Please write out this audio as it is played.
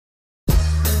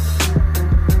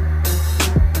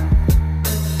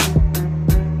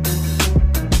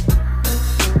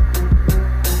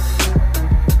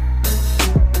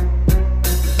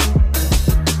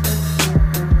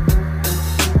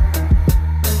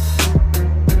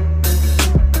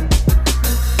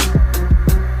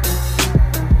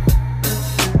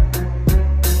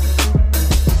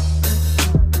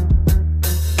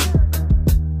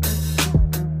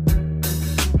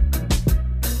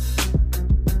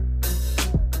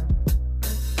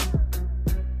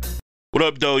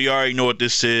What up, though? You already know what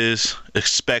this is.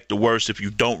 Expect the worst if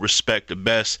you don't respect the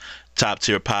best. Top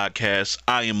tier podcast.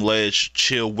 I am Ledge.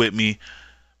 Chill with me.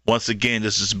 Once again,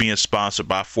 this is being sponsored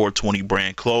by 420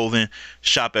 Brand Clothing.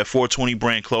 Shop at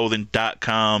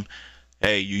 420brandclothing.com.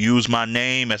 Hey, you use my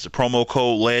name as a promo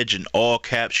code Ledge in all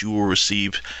caps, you will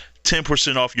receive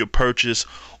 10% off your purchase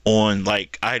on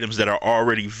like items that are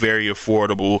already very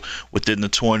affordable within the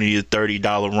 $20 to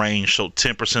 $30 range. So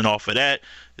 10% off of that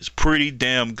is pretty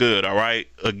damn good. All right.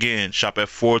 Again, shop at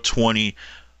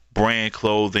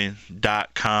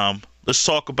 420brandclothing.com. Let's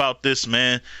talk about this,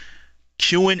 man.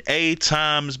 Q&A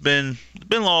time's been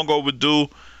long overdue. I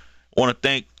want to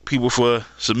thank people for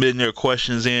submitting their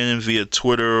questions in via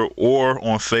Twitter or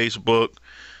on Facebook.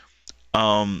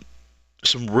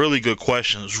 Some really good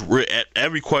questions.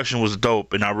 Every question was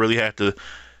dope, and I really had to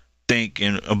think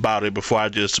about it before I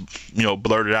just,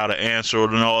 blurted out an answer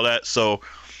and all that. So,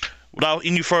 without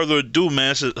any further ado,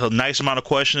 man, it's a nice amount of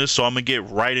questions, so I'm going to get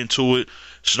right into it.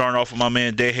 Starting off with my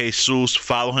man, DeJesus.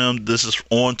 Follow him. This is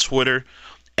on Twitter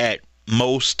at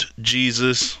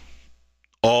MostJesus.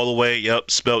 All the way, yep,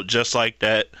 spelled just like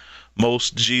that.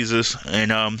 MostJesus.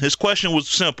 And his question was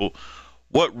simple.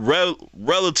 What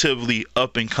relatively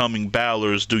up-and-coming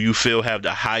battlers do you feel have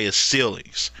the highest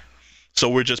ceilings? So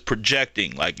we're just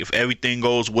projecting, like if everything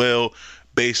goes well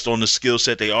based on the skill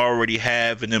set they already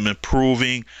have and them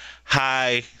improving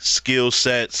high skill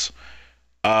sets,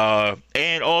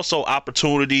 and also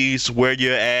opportunities where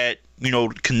you're at,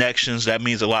 connections. That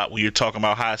means a lot when you're talking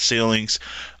about high ceilings,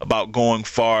 about going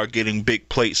far, getting big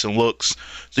plates and looks.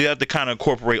 So you have to kind of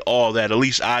incorporate all that. At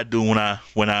least I do when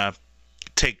I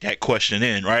take that question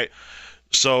in, right?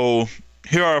 So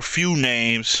here are a few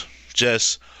names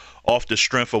just off the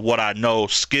strength of what I know,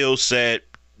 skill set,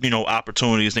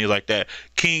 opportunities, things like that.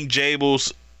 King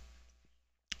Jables,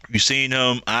 you've seen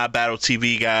him, iBattle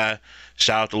TV guy.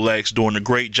 Shout out to Lex, doing a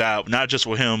great job, not just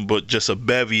with him, but just a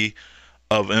bevy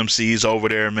of MCs over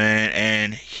there, man.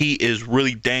 And he is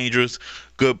really dangerous,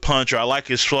 good puncher. I like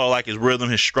his flow, I like his rhythm,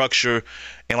 his structure.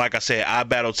 And like I said,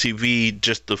 iBattle TV,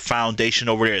 just the foundation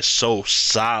over there is so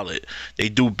solid. They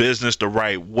do business the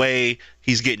right way.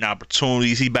 He's getting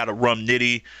opportunities. He battled Rum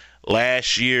Nitty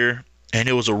last year, and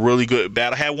it was a really good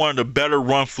battle. I had one of the better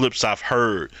run flips I've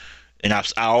heard. And I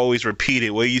always repeat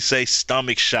it. Where you say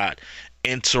stomach shot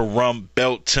into Rum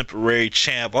belt temporary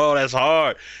champ. Oh, that's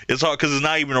hard. It's hard because it's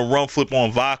not even a Rum flip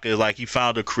on vodka. It's like he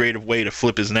found a creative way to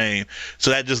flip his name. So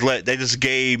they just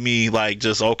gave me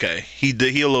okay. He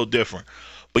a little different.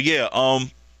 But yeah,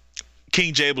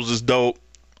 King Jables is dope.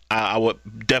 I would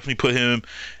definitely put him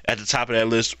at the top of that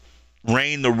list.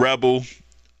 Rain the Rebel,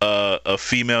 a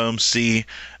female MC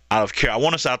out of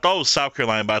Carolina. I thought it was South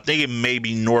Carolina, but I think it may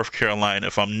be North Carolina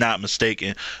if I'm not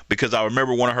mistaken, because I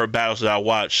remember one of her battles that I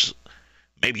watched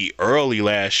maybe early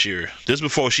last year. This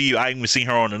before I even seen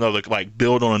her on another,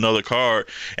 build on another card,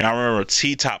 and I remember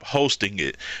T-Top hosting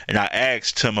it, and I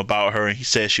asked him about her, and he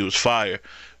said she was fire.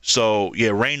 So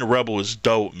yeah, Rain the Rebel is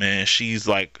dope, man. She's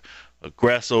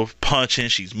aggressive, punching,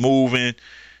 she's moving.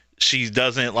 She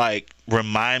doesn't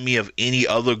remind me of any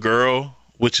other girl,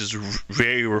 which is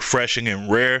very refreshing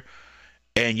and rare.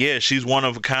 And yeah, she's one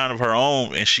of a kind of her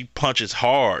own, and she punches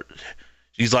hard.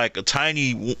 She's like a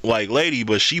tiny lady,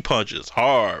 but she punches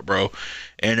hard, bro.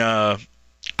 And I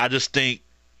just think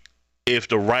if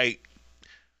the right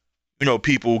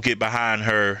people get behind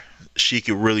her, she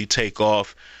could really take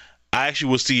off. I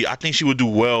think she would do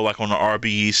well on the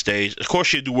RBE stage. Of course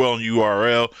she'd do well on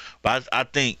URL, but I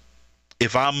think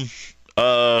if I'm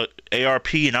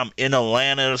ARP and I'm in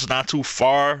Atlanta, it's not too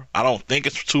far. I don't think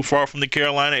it's too far from the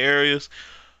Carolina areas.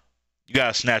 You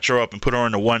gotta snatch her up and put her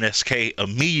in the 1SK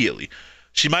immediately.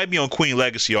 She might be on Queen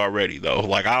Legacy already,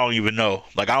 though. I don't even know.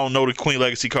 I don't know the Queen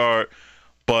Legacy card,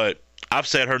 but I've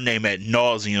said her name ad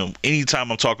nauseum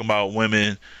anytime I'm talking about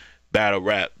women battle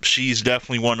rap. She's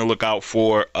definitely one to look out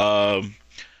for. And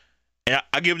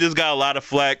I give this guy a lot of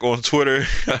flack on Twitter,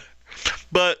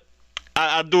 but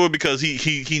I do it because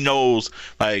he knows,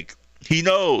 he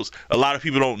knows a lot of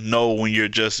people don't know when you're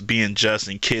just being just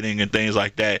and kidding and things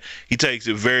like that. He takes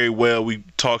it very well. We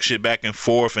talk shit back and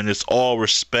forth, and it's all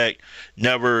respect.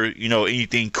 Never,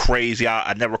 anything crazy.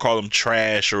 I never call him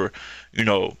trash or,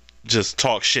 just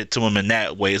talk shit to him in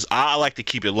that way. I like to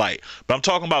keep it light. But I'm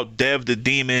talking about Dev the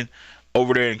Demon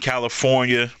over there in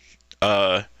California.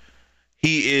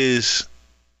 He is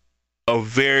a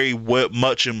very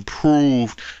much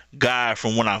improved guy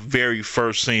from when I very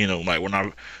first seen him.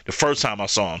 The first time I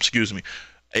saw him, excuse me,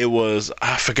 it was,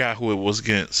 I forgot who it was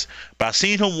against, but I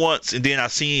seen him once, and then I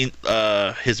seen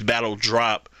his battle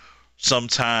drop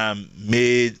sometime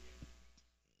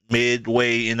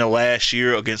midway in the last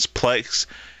year against Plex.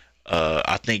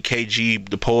 I think KG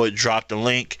the Poet dropped the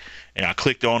link, and I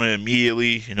clicked on it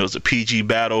immediately, and it was a PG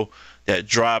battle that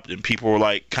dropped, and people were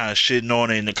like kind of shitting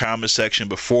on it in the comment section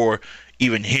before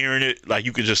even hearing it. Like,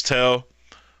 you could just tell.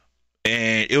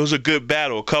 And it was a good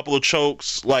battle. A couple of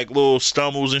chokes, like little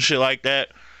stumbles and shit like that.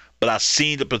 But I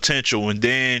seen the potential, and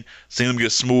then seen him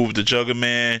get smooth with the Jugger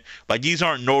Man. Like, these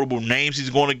aren't notable names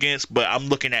he's going against, but I'm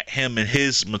looking at him and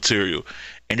his material,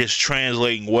 and it's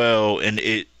translating well, and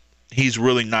he's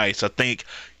really nice. I think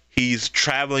he's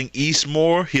traveling east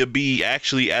more. He'll be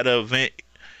actually at an event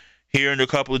here in a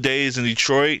couple of days in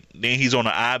Detroit. Then he's on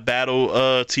the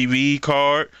iBattle TV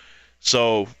card.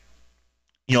 So,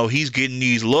 he's getting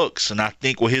these looks, and I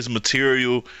think with his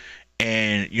material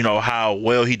and how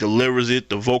well he delivers it,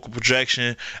 the vocal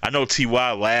projection. I know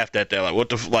Ty laughed at that, like, what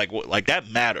the like that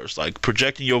matters, like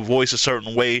projecting your voice a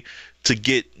certain way to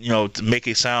get to make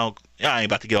it sound. I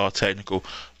ain't about to get all technical,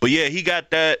 but yeah, he got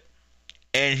that,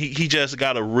 and he just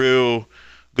got a real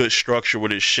good structure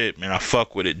with his shit, man. I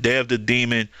fuck with it. Dev the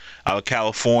Demon out of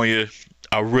California,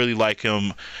 I really like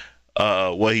him.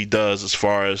 What he does as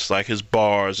far as like his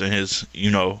bars and his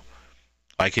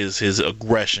like his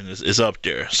aggression is up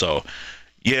there. So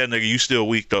yeah, nigga, you still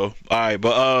weak though. All right,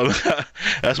 but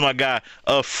that's my guy.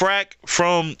 Frack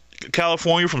from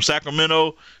California, from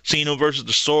Sacramento, seen him versus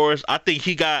the Source. I think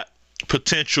he got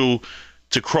potential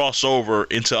to cross over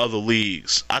into other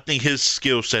leagues. I think his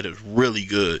skill set is really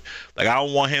good. Like, I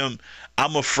don't want him.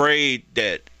 I'm afraid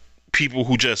that people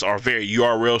who just are very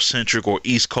URL centric or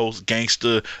East Coast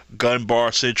gangster gun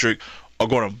bar centric are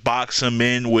going to box him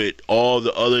in with all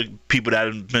the other people that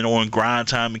have been on Grind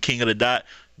Time and King of the Dot.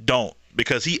 Don't.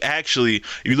 Because he actually,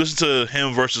 if you listen to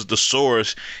him versus the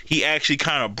Source, he actually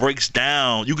kind of breaks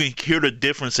down. You can hear the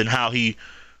difference in how he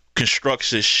constructs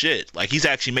his shit. Like, he's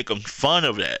actually making fun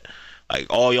of that. Like,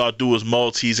 all y'all do is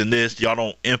multis and this. Y'all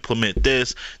don't implement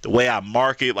this. The way I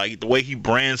market, like, the way he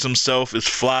brands himself is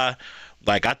fly.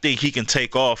 Like, I think he can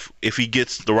take off if he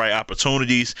gets the right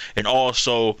opportunities, and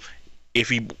also if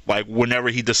he, like, whenever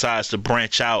he decides to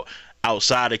branch out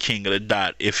outside of King of the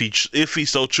Dot, if he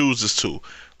so chooses to.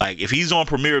 Like, if he's on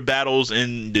Premier Battles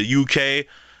in the UK,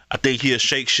 I think he'll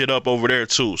shake shit up over there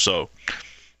too. So,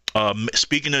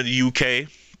 speaking of the UK,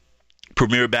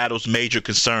 Premier Battles Major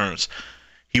Concerns.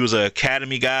 He was an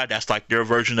Academy guy. That's like their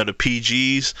version of the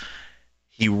PGs.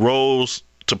 He rose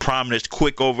to prominence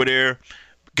quick over there.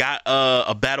 Got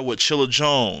a battle with Chilla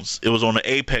Jones. It was on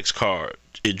the Apex card.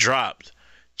 It dropped.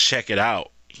 Check it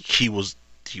out. He was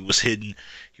hitting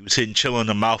Chilla in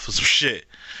the mouth with some shit.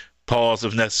 Pause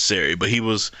if necessary. But he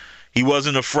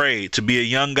wasn't afraid to be a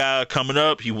young guy coming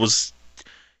up. He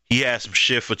had some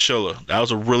shit for Chilla. That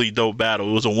was a really dope battle.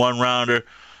 It was a one-rounder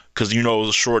because it was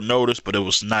a short notice, but it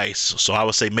was nice. So I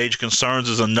would say Major Concerns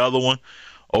is another one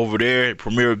over there at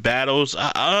Premier Battles.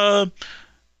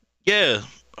 Yeah.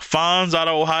 Fonz out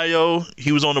of Ohio.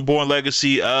 He was on the Born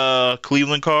Legacy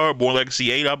Cleveland card, Born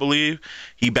Legacy 8, I believe.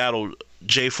 He battled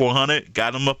J400,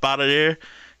 got him up out of there.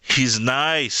 He's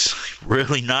nice.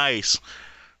 Really nice.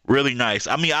 Really nice.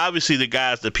 I mean, obviously the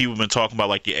guys that people have been talking about,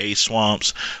 like the A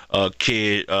Swamps,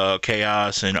 Kid,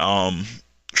 Chaos, and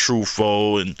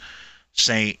Truthful and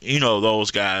Saint, those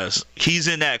guys. He's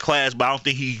in that class, but I don't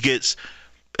think he gets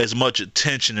as much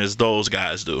attention as those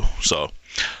guys do. So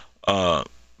a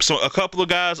couple of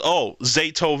guys. Oh,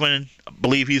 Zaytoven, I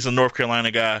believe he's a North Carolina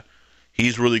guy.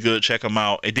 He's really good. Check him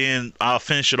out. And then I'll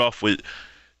finish it off with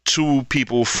two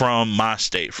people from my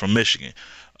state, from Michigan.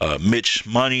 Mitch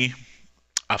Money.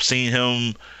 I've seen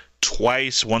him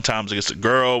twice. One time against a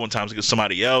girl. One time against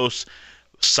somebody else.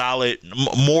 Solid.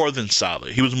 More than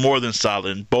solid. He was more than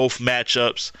solid in both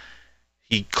matchups.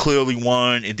 He clearly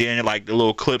won. And then, like, the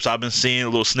little clips I've been seeing, the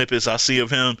little snippets I see of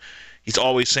him, he's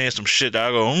always saying some shit that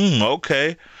I go,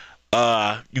 okay.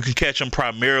 You can catch him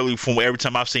primarily from every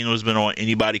time I've seen him has been on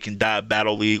Anybody Can Die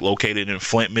Battle League, located in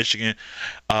Flint, Michigan.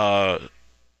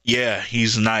 Yeah,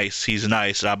 he's nice. He's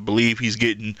nice. I believe he's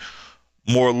getting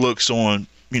more looks on,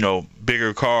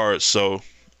 bigger cards. So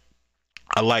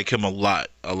I like him a lot.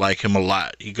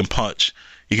 He can punch.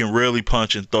 He can really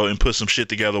punch and throw and put some shit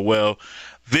together well.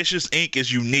 Vicious Inc.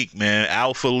 is unique, man.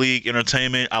 Alpha League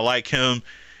Entertainment. I like him.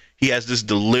 He has this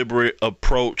deliberate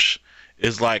approach.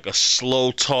 It's like a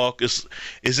slow talk.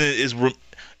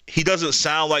 He doesn't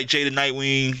sound like Jada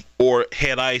Nightwing or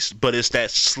Head Ice, but it's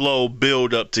that slow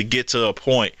build up to get to a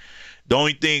point. The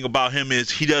only thing about him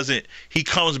is he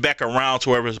comes back around to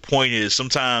wherever his point is.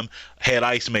 Sometimes Head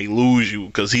Ice may lose you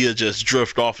because he'll just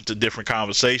drift off into different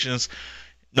conversations.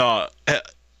 No,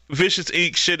 Vicious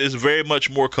Inc. shit is very much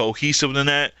more cohesive than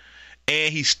that.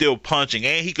 And he's still punching.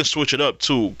 And he can switch it up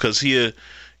too, because he'll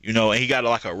you know, and he got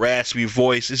like a raspy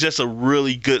voice. It's just a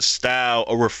really good style,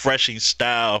 a refreshing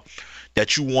style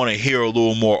that you want to hear a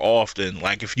little more often.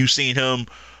 Like if you seen him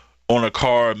on a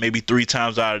card maybe 3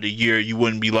 times out of the year, you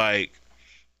wouldn't be like,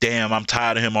 damn, I'm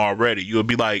tired of him already. You would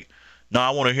be like, no,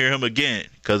 I want to hear him again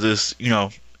because it's, you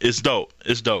know, it's dope.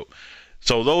 It's dope.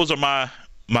 So those are my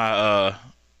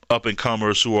up and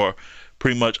comers who are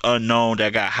pretty much unknown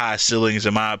that got high ceilings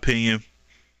in my opinion.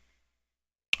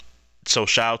 So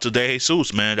shout out to De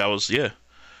Jesus, man. That was, yeah,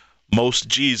 Most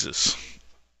Jesus.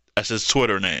 That's his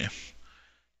Twitter name.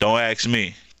 Don't ask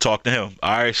me. Talk to him.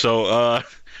 All right. So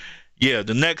yeah,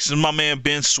 the next is my man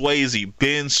Ben Swayze.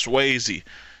 Ben Swayze,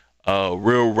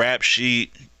 real rap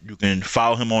sheet. You can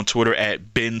follow him on Twitter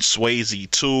at Ben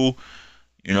Swayze2.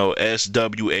 You know,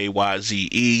 SWAYZE2.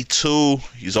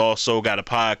 He's also got a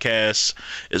podcast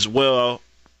as well.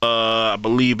 I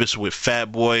believe it's with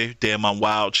Fat Boy, Damn I'm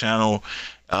Wild channel.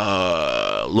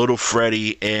 Little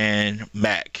Freddie and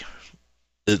Mac.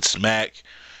 It's Mac.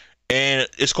 And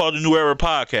it's called the New Era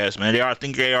Podcast, man. I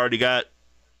think they already got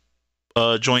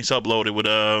joints uploaded with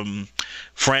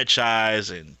Franchise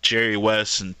and Jerry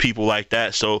West and people like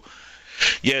that. So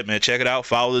yeah, man, check it out.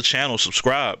 Follow the channel,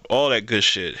 subscribe, all that good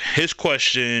shit. His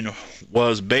question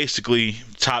was basically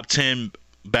top 10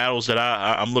 battles that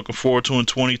I'm looking forward to in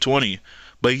 2020.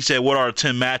 But he said, what are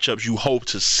 10 matchups you hope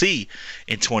to see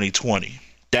in 2020?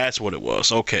 That's what it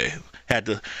was. Okay. Had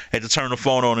to turn the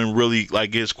phone on and really like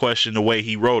get his question the way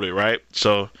he wrote it, right?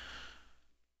 So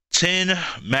 10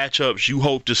 matchups you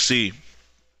hope to see.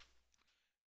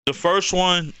 The first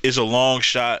one is a long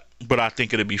shot, but I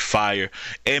think it'll be fire.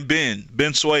 And Ben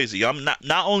Swayze, I'm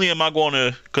not only am I going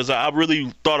to, because I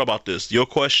really thought about this. Your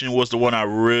question was the one I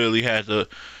really had to,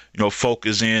 you know,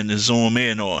 focus in and zoom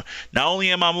in on. Not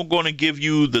only am I going to give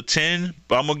you the 10,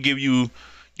 but I'm going to give you,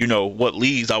 you know, what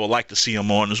leagues I would like to see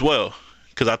him on as well,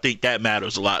 because I think that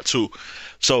matters a lot too.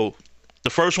 So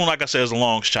the first one, like I said, is a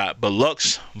long shot, but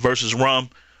Lux versus Rum,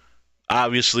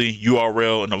 obviously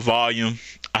URL and the volume.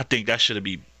 I think that should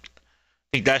be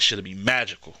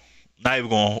magical. Not even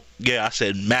going, yeah, I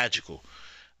said magical.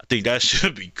 I think that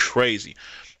should be crazy.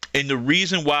 And the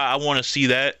reason why I want to see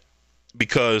that,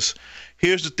 because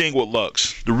here's the thing with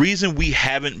Lux. The reason we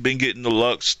haven't been getting the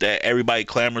Lux that everybody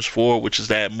clamors for, which is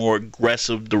that more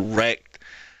aggressive, direct,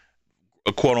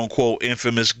 a quote-unquote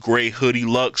infamous gray hoodie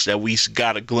Lux that we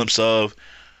got a glimpse of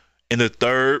in the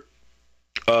third,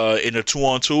 in the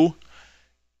 2-on-2,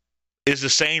 is the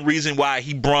same reason why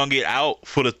he brung it out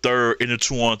for the third in the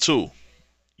 2-on-2.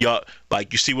 Y'all,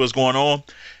 like, you see what's going on?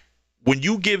 When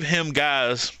you give him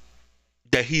guys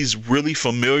that he's really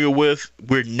familiar with,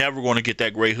 we're never going to get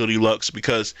that gray hoodie Lux,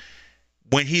 because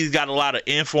when he's got a lot of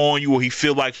info on you, or he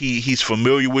feel like he's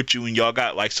familiar with you and y'all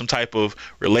got like some type of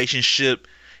relationship,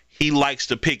 he likes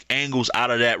to pick angles out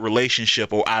of that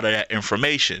relationship or out of that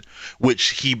information,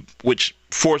 which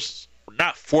forces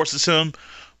him,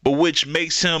 but which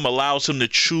allows him to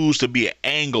choose to be an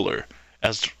angler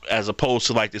as opposed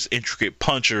to like this intricate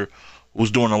puncher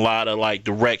who's doing a lot of like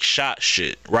direct shot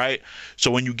shit, right? So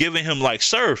when you giving him like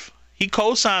Surf, he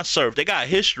co-signed Surf. They got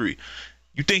history.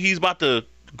 You think he's about to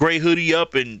gray hoodie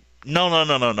up and no.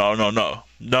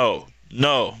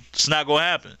 It's not gonna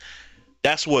happen.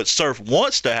 That's what Surf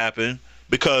wants to happen,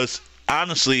 because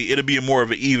honestly, it'll be more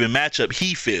of an even matchup,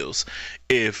 he feels,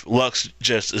 if Lux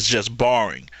is just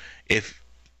barring. If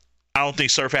I don't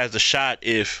think Surf has the shot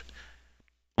if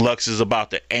Lux is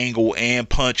about to angle and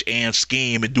punch and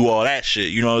scheme and do all that shit.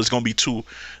 You know, it's gonna be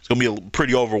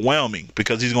pretty overwhelming,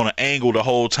 because he's gonna angle the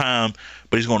whole time,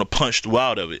 but he's gonna punch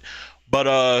throughout of it. But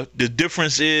the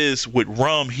difference is with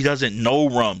Rum, he doesn't know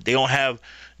Rum. They don't have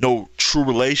no true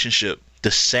relationship.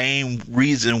 The same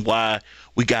reason why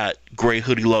we got Gray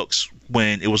Hoodie Lux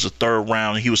when it was the third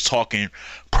round and he was talking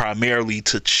primarily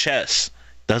to Chess.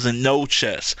 Doesn't know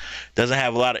Chess, doesn't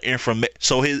have a lot of information.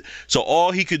 So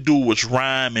all he could do was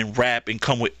rhyme and rap and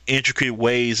come with intricate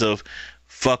ways of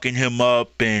fucking him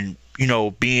up, and you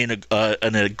know, being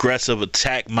an aggressive,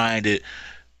 attack-minded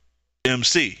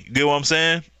MC. You get what I'm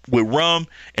saying? With Rum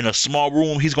in a small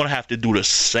room, he's gonna have to do the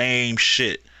same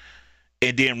shit.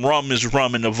 And then Rum is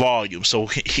Rum in the volume. So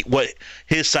what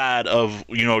his side of,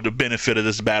 you know, the benefit of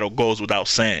this battle goes without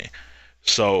saying.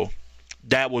 So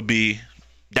that would be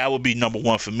number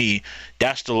one for me.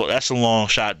 That's a long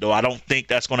shot though. I don't think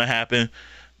that's gonna happen,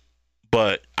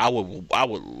 but I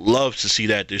would love to see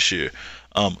that this year.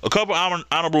 A couple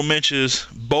honorable mentions.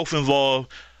 Both involve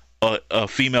a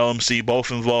female MC.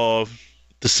 Both involve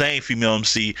the same female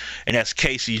MC, and that's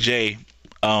KCJ.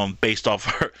 Based off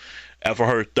her, for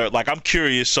her third. Like, I'm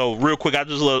curious. So real quick, I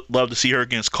just love to see her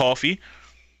against Coffee.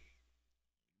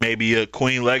 Maybe a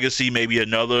Queen Legacy. Maybe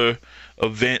another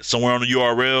event somewhere on the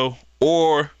URL,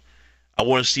 or I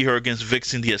want to see her against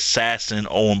Vixen the Assassin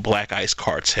on Black Ice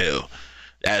Cartel.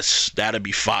 That'd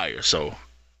be fire. So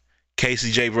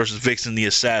KCJ versus Vixen the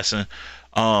Assassin.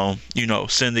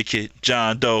 Syndicate,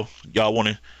 John Doe. Y'all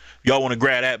wanna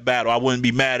grab that battle? I wouldn't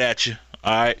be mad at you.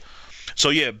 All right. So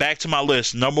yeah, back to my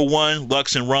list. Number 1,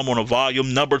 Lux and Rum on a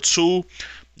volume. Number 2,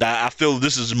 I feel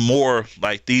this is more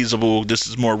like feasible. This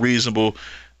is more reasonable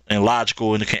and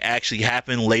logical, and it can actually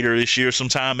happen later this year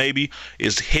sometime. Maybe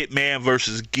is Hitman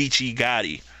versus Geechee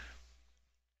Gotti.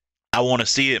 I want to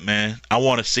see it, man. I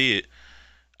want to see it.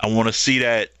 I want to see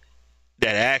that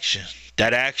action.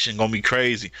 That action gonna be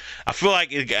crazy. I feel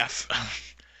like it's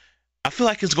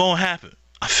gonna happen.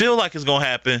 I feel like it's gonna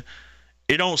happen.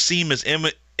 It don't seem as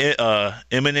imminent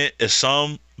as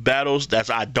some battles that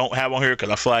I don't have on here, because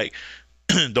I feel like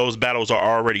those battles are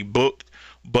already booked.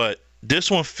 But this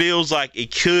one feels like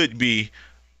it could be,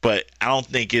 but I don't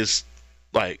think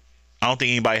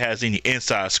anybody has any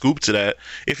inside scoop to that.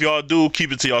 If y'all do,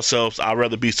 keep it to yourselves. I'd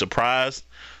rather be surprised.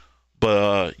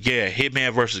 But yeah,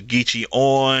 Hitman versus Geechee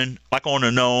on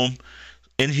the Gnome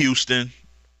in Houston.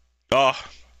 Where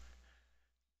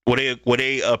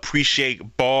they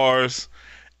appreciate bars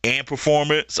and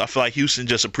performance. I feel like Houston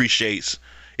just appreciates.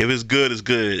 If it's good, it's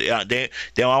good. I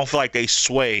don't feel like they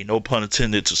sway. No pun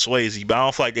intended to Swayze, but I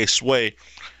don't feel like they sway.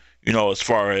 As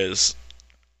far as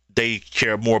they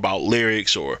care more about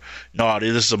lyrics, or no,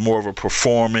 this is more of a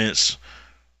performance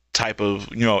type of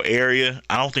area.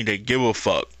 I don't think they give a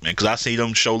fuck, man, because I see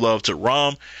them show love to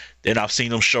Rum, then I've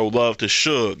seen them show love to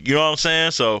Suge. You know what I'm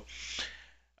saying? So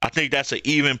I think that's an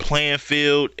even playing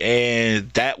field, and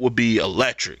that would be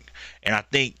electric. And I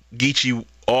think Geechee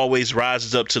always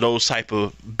rises up to those type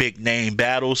of big name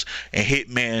battles, and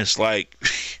Hitman's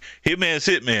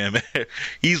Hitman, man.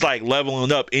 He's like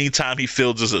leveling up anytime he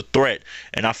feels there's a threat,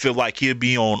 and I feel like he'll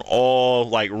be on all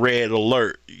like red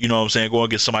alert. You know what I'm saying? Going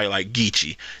against somebody like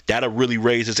Geechee, that'll really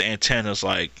raise his antennas.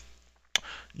 Like,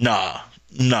 nah,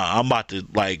 I'm about to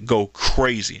like go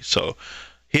crazy. So,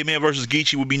 Hitman versus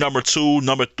Geechee would be number 2.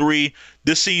 Number 3,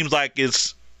 this seems like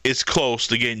it's close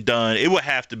to getting done. It would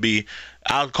have to be.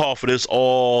 I'll call for this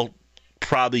all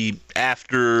probably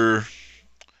after.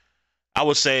 I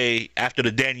would say after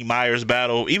the Danny Myers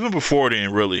battle, even before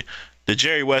then, really, the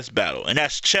Jerry West battle. And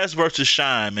that's Chess versus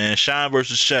Shine, man. Shine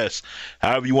versus Chess.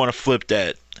 However you want to flip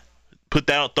that. Throw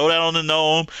that on the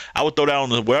Gnome. I would throw that on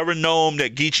whatever Gnome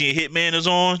that Geechee and Hitman is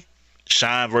on.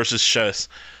 Shine versus Chess.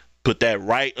 Put that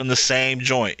right on the same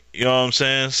joint. You know what I'm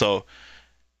saying? So,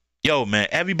 yo, man,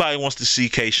 everybody wants to see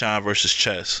K Shine versus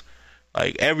Chess.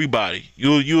 Like, everybody.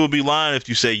 You will be lying if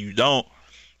you say you don't.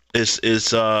 It's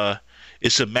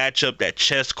a matchup that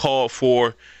Chess called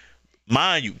for.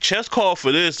 Mind you, Chess called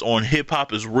for this on Hip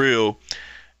Hop Is Real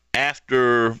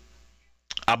after,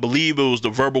 I believe it was the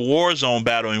Verbal Warzone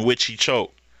battle in which he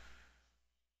choked.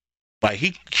 Like,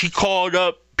 he called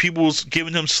up, people was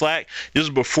giving him slack. This was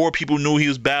before people knew he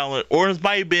was battling, or it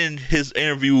might have been his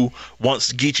interview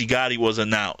once Geechee Gotti was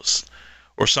announced,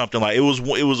 or something. Like, it was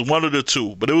one of the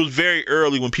two, but it was very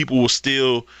early when people were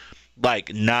still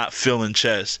like not feeling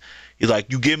Chess. He's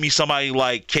like, you give me somebody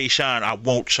like K-Shine, I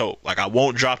won't choke. Like, I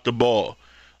won't drop the ball.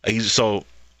 So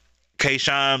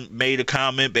K-Shine made a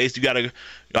comment, basically,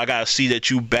 I gotta see that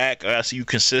you back. I gotta see you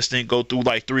consistent. Go through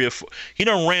like 3 or 4. He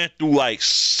done ran through like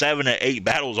 7 or 8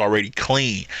 battles already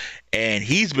clean, and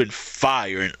he's been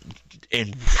firing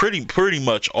in pretty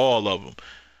much all of them.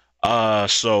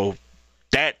 So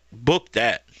book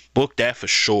that for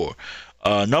sure.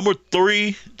 Number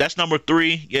 3, that's number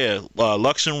 3. Yeah,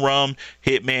 Lux and Rum,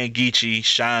 Hitman, Geechee,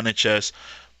 Shine, and Chess.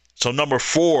 So number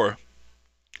 4,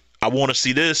 I want to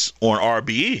see this on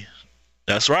RBE.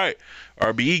 That's right,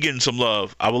 RBE getting some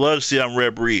love. I would love to see that on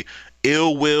Red Breed.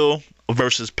 Ill Will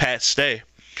versus Pat Stay.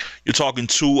 You're talking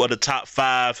 2 of the top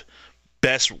 5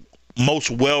 best,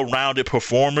 most well-rounded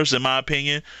performers, in my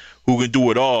opinion, who can do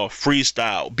it all.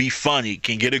 Freestyle, be funny,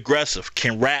 can get aggressive,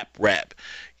 can rap,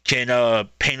 can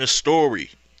paint a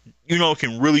story,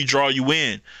 can really draw you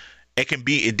in. It can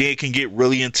get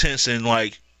really intense and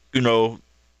like, real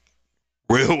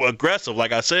aggressive,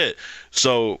 like I said.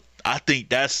 So I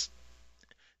think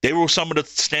they were some of the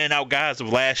standout guys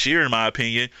of last year, in my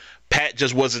opinion. Pat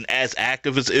just wasn't as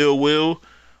active as Ill Will,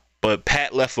 but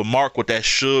Pat left a mark with that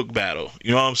Suge battle.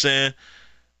 You know what I'm saying?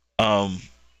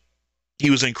 He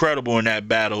was incredible in that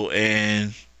battle,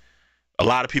 and a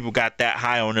lot of people got that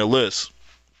high on their list.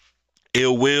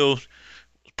 Ill Will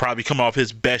probably come off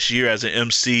his best year as an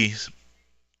MC.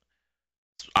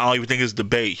 I don't even think it's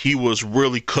debate. He was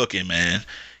really cooking, man.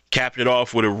 Capped it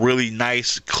off with a really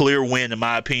nice, clear win, in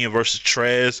my opinion, versus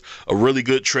Trez. A really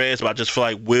good Trez, but I just feel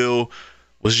like Will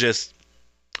was just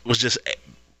was just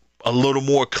a little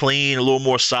more clean, a little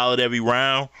more solid every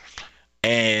round.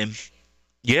 And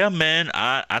yeah, man,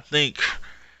 I think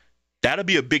that'll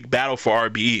be a big battle for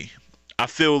RBE. I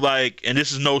feel like, and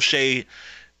this is no shade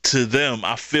to them,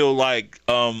 I feel like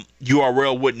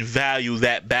URL wouldn't value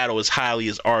that battle as highly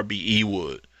as RBE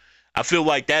would. I feel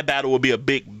like that battle would be a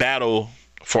big battle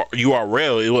for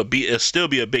URL. It'll still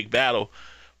be a big battle,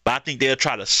 but I think they'll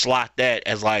try to slot that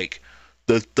as like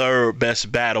the third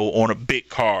best battle on a big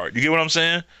card. You get what I'm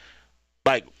saying?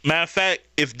 Like, matter of fact,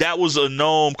 if that was a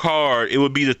known card, it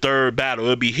would be the third battle. It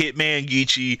would be Hitman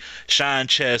Geechee, Shine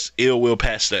Chest, Ill Will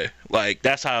Paste. Like,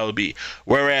 that's how it would be.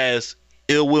 Whereas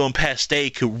Ill Will and Paste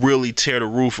could really tear the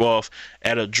roof off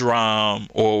at a Drum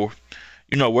or,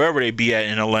 wherever they be at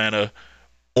in Atlanta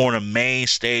on a main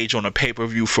stage on a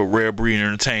pay-per-view for Rare Breed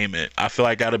Entertainment. I feel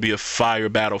like that'll be a fire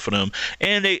battle for them.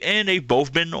 And they've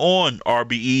both been on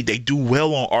RBE. They do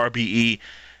well on RBE.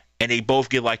 And they both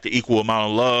get like the equal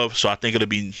amount of love, so I think it'll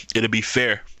be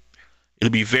fair.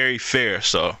 It'll be very fair.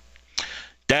 So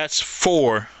that's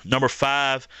 4. Number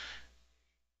 5,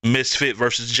 Misfit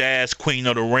versus Jazz, Queen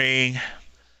of the Ring.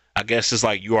 I guess it's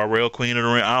like URL Queen of the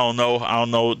Ring. I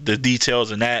don't know the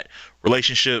details in that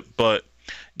relationship, but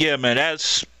yeah, man,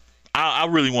 I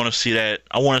really want to see that.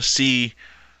 I want to see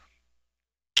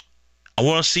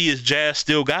if Jazz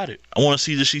still got it. I want to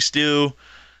see that she still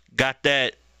got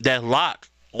that lock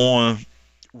on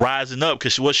rising up,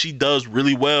 because what she does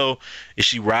really well is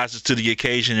she rises to the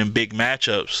occasion in big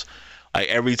matchups. Like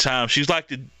every time, she's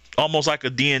like almost like a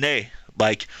DNA.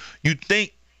 Like you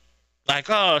think, like,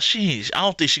 oh, I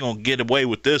don't think she's gonna get away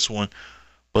with this one,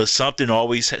 but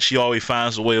she always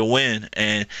finds a way to win.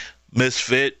 And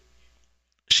Misfit,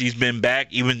 she's been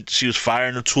back. Even she was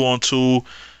firing the 2-on-2.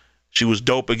 She was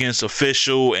dope against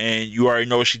Official, and you already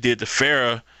know what she did to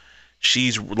Farrah.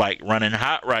 She's like running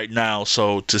hot right now.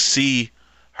 So to see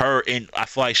her I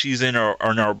feel like she's in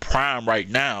her prime right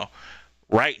now.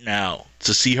 Right now,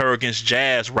 to see her against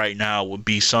Jazz right now would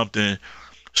be something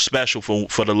special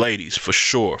for the ladies, for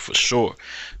sure. So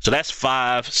that's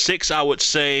 5. 6, I would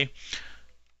say.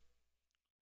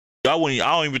 I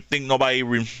don't even think nobody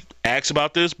even asks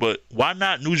about this, but why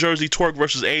not New Jersey Twork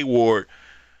versus A Ward?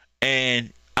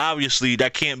 And obviously,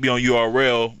 that can't be on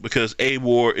URL because A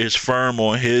Ward is firm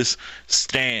on his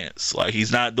stance. Like,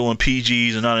 he's not doing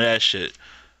PGs and none of that shit.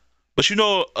 But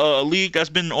a league that's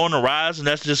been on the rise and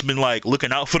that's just been like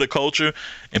looking out for the culture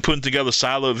and putting together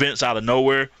silo events out of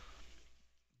nowhere.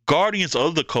 Guardians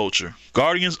of the Culture.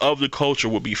 Guardians of the Culture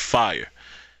would be fire.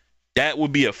 That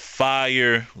would be a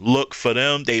fire look for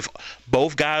them.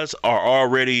 Both guys are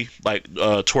already like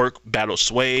Twork battled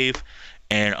Swave,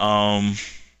 and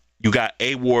you got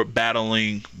A Ward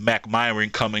battling Mac Myron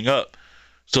coming up.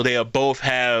 So they both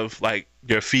have like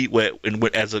their feet wet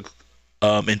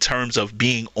in terms of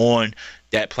being on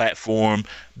that platform,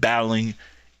 battling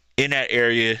in that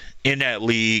area, in that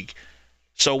league.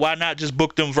 So why not just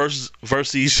book them versus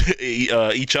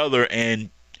each other and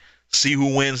see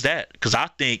who wins that? Because I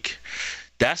think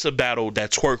that's a battle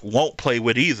that Twork won't play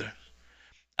with either.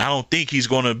 I don't think he's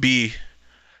going to be,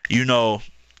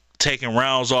 taking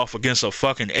rounds off against a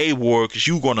fucking A Ward, because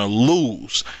you're going to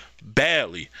lose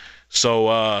badly.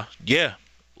 So, yeah.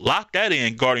 Lock that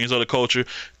in, Guardians of the Culture,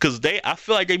 because I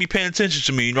feel like they be paying attention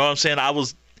to me. You know what I'm saying? I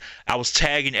was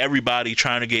tagging everybody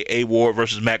trying to get A Ward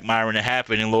versus Mac Myron to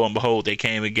happen, and lo and behold, they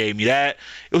came and gave me that.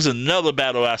 It was another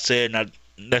battle I said, and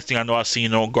next thing I know, I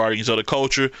seen it on Guardians of the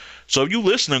Culture. So if you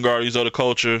listen to Guardians of the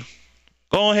Culture,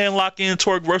 go ahead and lock in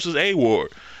Twork versus A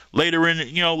Ward later in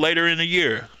the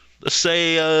year. Let's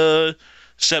say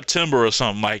September or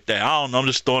something like that. I don't know. I'm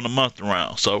just throwing a month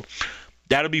around. So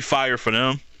that'll be fire for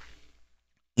them.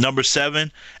 Number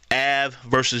 7, Av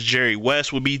versus Jerry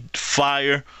West would be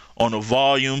fire on the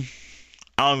volume.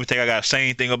 I don't even think I gotta say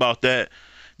anything about that.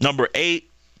 Number 8,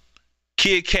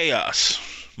 Kid Chaos.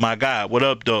 My God, what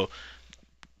up, though?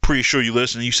 Pretty sure you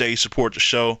listen. You say you support the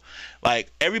show. Like,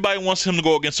 everybody wants him to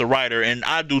go against a writer, and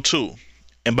I do too.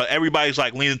 But everybody's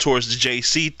like leaning towards the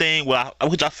JC thing,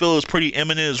 which I feel is pretty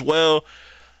imminent as well.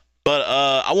 But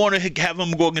I want to have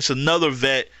him go against another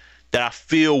vet that I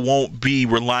feel won't be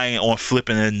reliant on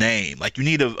flipping a name. Like, you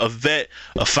need a vet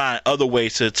to find other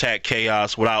ways to attack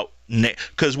Chaos without...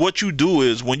 Because what you do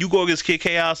is, when you go against Kid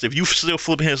Chaos, if you still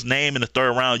flipping his name in the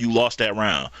third round, you lost that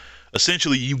round.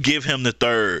 Essentially, you give him the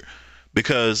third,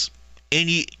 because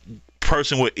any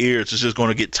person with ears is just going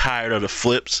to get tired of the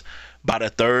flips by the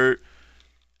third.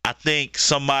 I think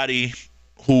somebody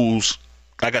who's,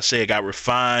 like I said, got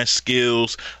refined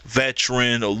skills,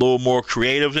 veteran, a little more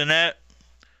creative than that,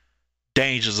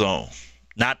 Danger Zone.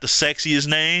 Not the sexiest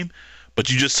name, But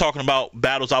you just talking about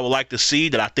battles I would like to see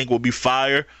that I think will be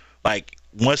fire. Like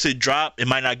once it drop, it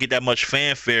might not get that much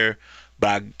fanfare,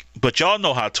 but y'all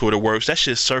know how Twitter works. That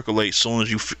shit circulates as soon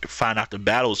as you find out the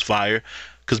battle is fire,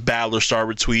 because battlers start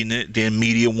retweeting it. Then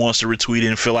media wants to retweet it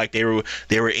and feel like they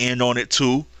were in on it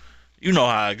too. You know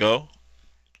how I go.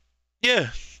 Yeah,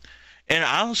 and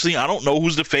honestly, I don't know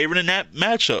who's the favorite in that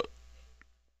matchup.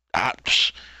 I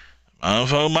don't know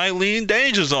if I might lean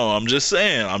Danger Zone. I'm just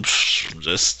saying. I'm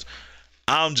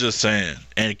just saying.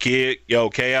 And kid, yo,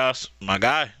 Chaos, my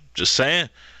guy, just saying.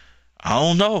 I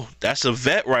don't know. That's a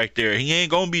vet right there. He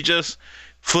ain't gonna be just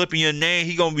flipping your name.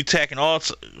 He gonna be tacking all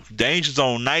Danger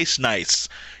Zone nice.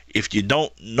 If you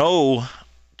don't know,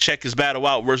 check his battle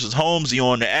out versus Holmesy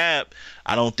on the app.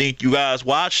 I don't think you guys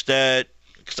watched that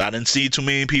because I didn't see too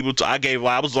many people.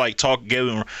 I was like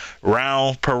giving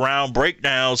round per round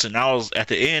breakdowns, and I was at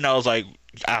the end. I was like,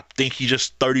 I think he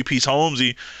just 30-piece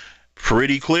Holmesy,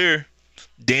 pretty clear.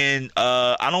 Then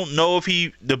I don't know if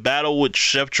the battle with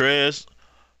Chef Trez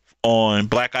on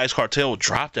Black Ice Cartel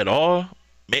dropped at all.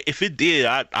 If it did,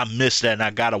 I missed that and I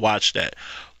gotta watch that.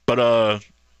 But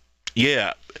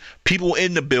yeah, people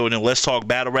in the building. Let's talk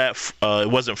battle rap. It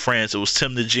wasn't France. It was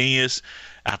Tim the Genius.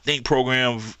 I think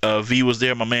Program V was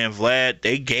there. My man Vlad.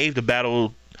 They gave the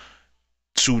battle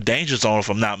to Danger Zone, if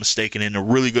I'm not mistaken, in a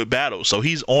really good battle. So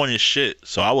he's on his shit.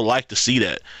 So I would like to see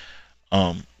that.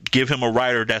 Give him a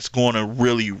writer that's going to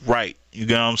really write. You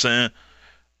get what I'm saying?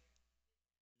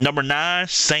 Number 9,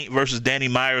 Saint versus Danny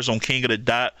Myers on King of the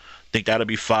Dot. Think that'll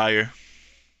be fire.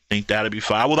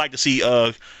 I would like to see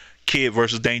Kid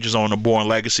versus Danger Zone on the Born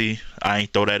Legacy. I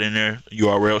ain't throw that in there.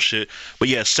 URL shit. But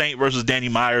yeah, Saint versus Danny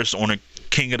Myers on the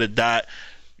King of the Dot.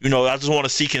 You know, I just want to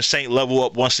see can Saint level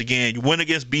up once again. You win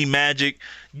against B Magic.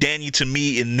 Danny, to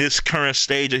me, in this current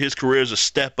stage of his career, is a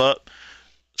step up.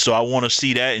 So I want to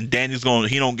see that. And Danny's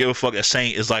he don't give a fuck that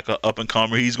Saint is like an up and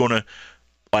comer. He's going to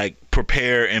like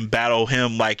prepare and battle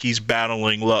him like he's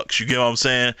battling Lux. You get what I'm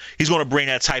saying? He's going to bring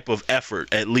that type of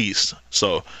effort at least.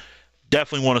 So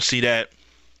definitely want to see that.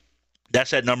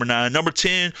 That's at number 9. Number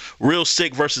 10, Real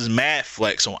Sick versus Mad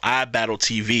Flex on iBattle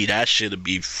TV. That shit'll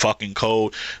be fucking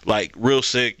cold. Like, Real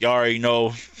Sick, y'all already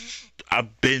know.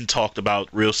 I've been talked about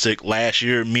Real Sick last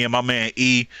year. Me and my man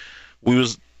E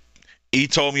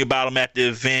told me about him at the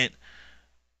event.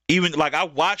 Even like I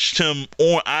watched him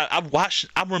on. I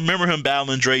remember him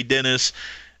battling Dre Dennis.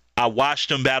 I watched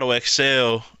him battle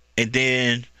Excel, and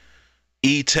then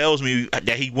E tells me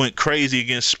that he went crazy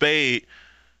against Spade.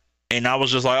 And I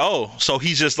was just like, oh, so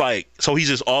he's just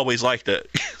always like that.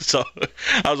 So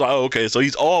I was like, oh, okay, so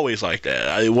he's always like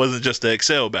that. It wasn't just the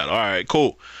Excel battle. All right,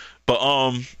 cool. But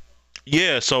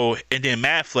yeah. So and then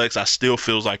Mad Flex, I still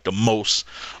feels like the most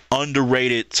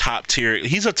underrated top tier.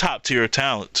 He's a top tier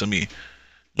talent to me.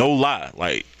 No lie.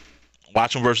 Like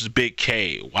watch him versus Big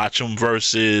K. Watch him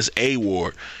versus A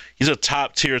Ward. He's a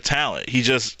top tier talent. He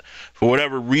just, for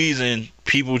whatever reason,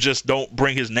 people just don't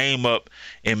bring his name up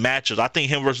in matches. I think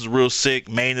him versus Real Sick,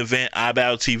 main event,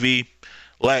 iBattle TV.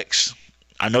 Lex,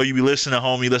 I know you be listening,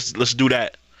 homie. Let's do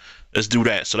that. Let's do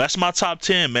that. So that's my top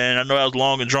 10, man. I know that was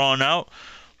long and drawn out,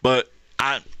 but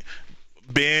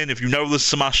Ben, if you never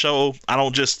listen to my show, I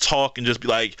don't just talk and just be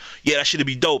like, yeah, that should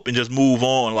be dope and just move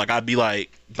on. Like I'd be like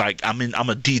I'm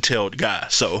a detailed guy.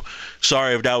 So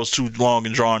sorry if that was too long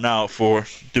and drawn out for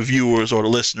the viewers or the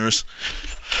listeners.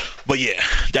 But yeah,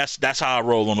 that's how I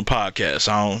roll on the podcast.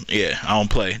 I don't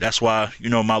play. That's why, you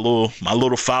know, my little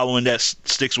following that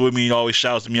sticks with me and always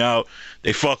shouts me out.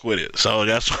 They fuck with it. So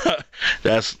that's why,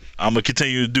 I'm gonna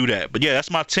continue to do that. But yeah,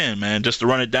 that's my 10, man. Just to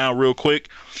run it down real quick.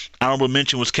 Honorable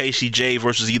mention was KCJ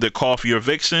versus either Coffee or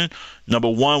Vixen. Number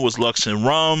 1 was Lux and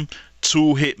Rum.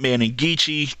 2, Hitman and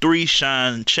Geechee. 3,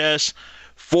 Shine and Chess.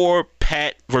 4,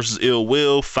 Pat versus Ill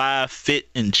Will. 5, Fit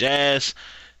and Jazz.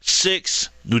 6,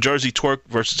 New Jersey Twerk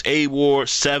versus A Ward.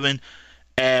 7,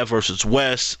 Av versus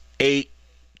West. 8,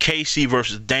 KC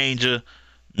versus Danger.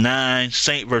 9,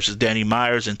 Saint versus Danny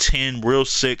Myers. And 10, Real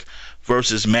Sick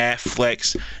versus Mad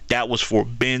Flex. That was for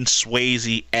Ben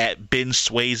Swayze at Ben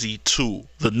Swayze 2,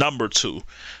 the number 2.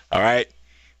 All right.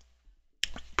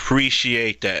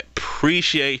 Appreciate that.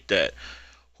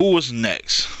 Who was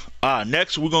next?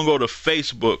 Next we're gonna go to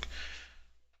Facebook.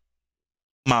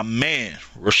 My man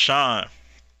Rashawn.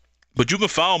 But you can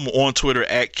follow him on Twitter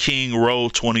at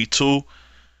KingRow22.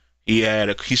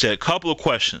 He said a couple of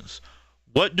questions.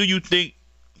 What do you think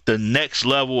the next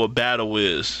level of battle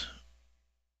is?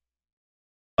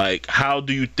 Like, how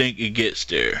do you think it gets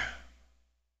there?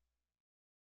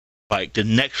 Like, the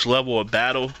next level of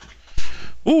battle?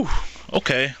 Ooh,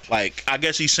 okay. Like, I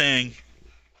guess he's saying,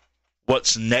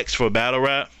 what's next for battle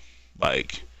rap?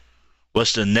 Like,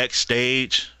 what's the next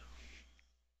stage?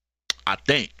 I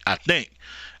think. I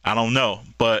don't know.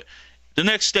 But the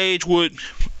next stage would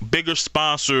bigger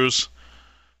sponsors,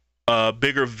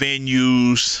 bigger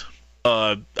venues,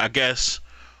 I guess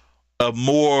a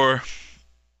more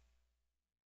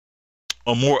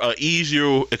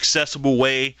easier, accessible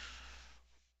way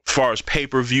as far as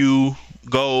pay-per-view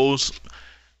goes.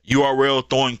 URL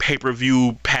throwing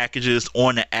pay-per-view packages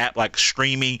on the app, like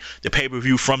streaming the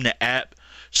pay-per-view from the app,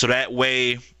 so that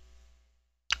way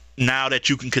now that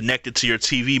you can connect it to your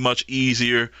TV much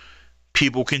easier,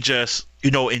 people can just,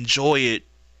 enjoy it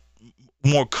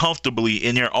more comfortably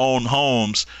in their own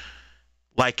homes,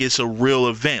 like it's a real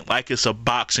event, like it's a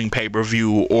boxing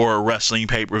pay-per-view or a wrestling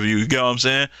pay-per-view. You get what I'm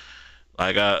saying?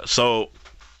 Like, so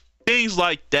things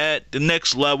like that. The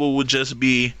next level would just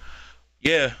be,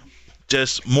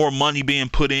 just more money being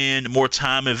put in, more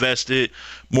time invested,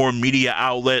 more media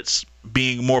outlets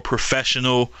being more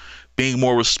professional, being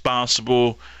more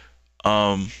responsible.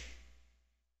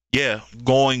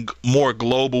 Going more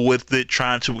global with it,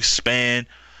 trying to expand,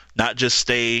 not just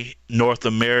stay North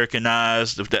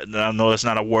Americanized. If that, I know that's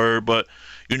not a word, but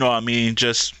you know what I mean.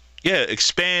 Just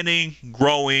expanding,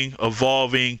 growing,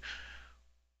 evolving,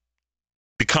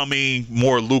 becoming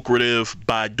more lucrative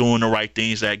by doing the right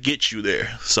things that get you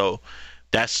there. So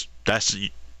that's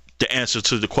the answer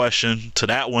to the question to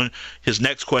that one. His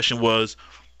next question was,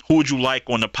 who would you like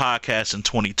on the podcast in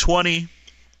 2020?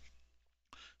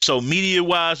 So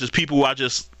media-wise, there's people who I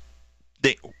just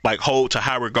think hold to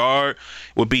high regard.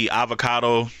 Would be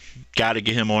Avocado, got to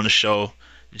get him on the show.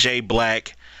 Jay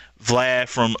Black, Vlad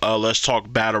from Let's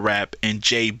Talk Battle Rap, and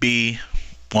JB,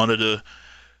 one of the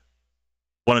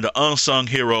unsung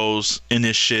heroes in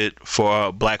this shit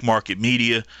for black market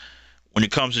media. When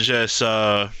it comes to just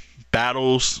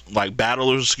battlers,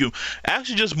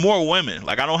 actually just more women.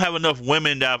 I don't have enough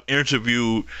women that I've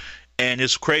interviewed, and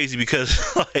it's crazy because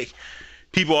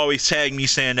people always tag me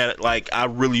saying that I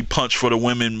really punch for the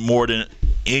women more than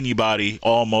anybody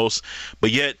almost,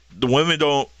 but yet the women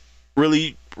don't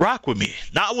really rock with me.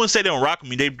 Now, I wouldn't say they don't rock with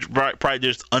me, they probably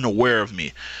just unaware of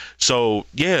me. So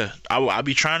I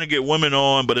be trying to get women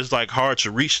on, but it's hard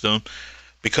to reach them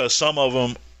because some of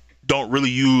them don't really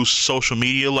use social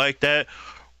media like that,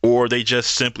 or they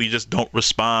just simply don't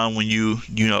respond when you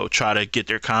try to get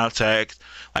their contact.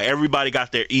 Everybody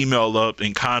got their email up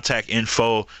and contact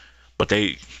info, but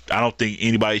I don't think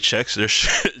anybody checks their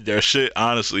shit,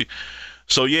 honestly.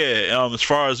 So as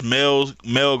far as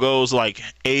male goes,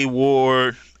 A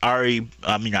Ward, A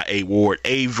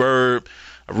Verb,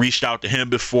 I reached out to him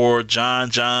before.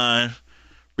 John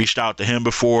reached out to him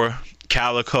before.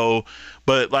 Calico,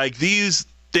 but these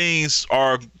things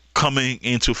are coming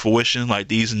into fruition,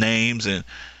 these names, and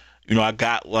I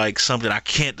got something I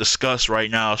can't discuss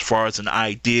right now as far as an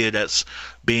idea that's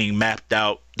being mapped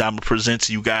out that I'm gonna present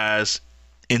to you guys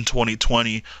in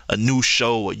 2020. A new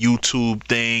show, a YouTube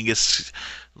thing. It's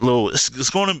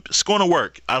gonna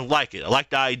work. I like it. I like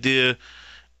the idea,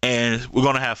 and we're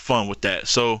gonna have fun with that.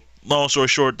 So long story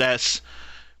short, that's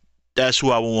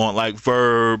who I would want.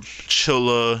 Verb,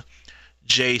 Chilla,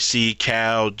 JC,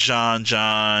 Cal,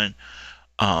 John.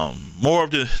 More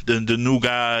of the new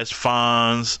guys,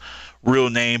 Fonz, real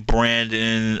name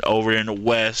Brandon over in the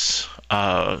West,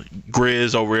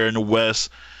 Grizz over here in the West.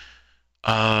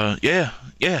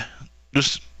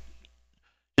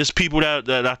 Just people that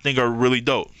I think are really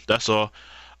dope. That's all.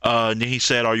 And then he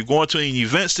said, "Are you going to any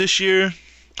events this year?"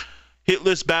 Hit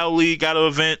List Battle League got an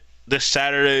event this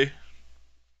Saturday.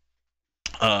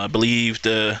 I believe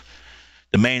the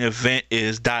main event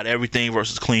is Dot Everything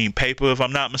versus Clean Paper, if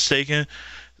I'm not mistaken.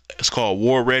 It's called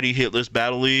War Ready Hit List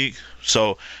Battle League.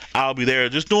 So I'll be there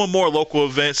just doing more local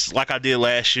events like I did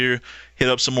last year. Hit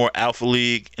up some more Alpha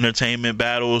League entertainment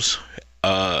battles.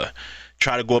 Try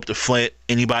to go up to Flint.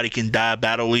 Anybody Can Die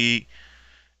Battle League.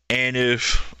 And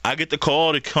if I get the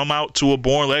call to come out to a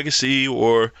Born Legacy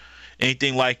or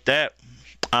anything like that,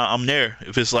 I'm there.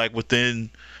 If it's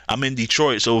I'm in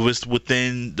Detroit, so if it's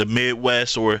within the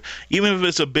Midwest or even if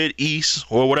it's a bit east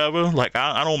or whatever,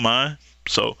 I don't mind.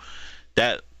 So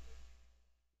that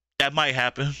might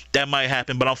happen.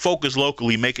 But I'm focused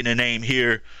locally, making a name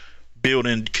here,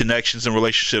 building connections and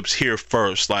relationships here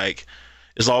first.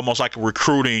 It's almost like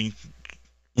recruiting.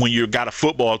 When you got a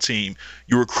football team,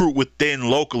 you recruit within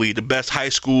locally the best high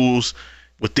schools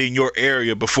within your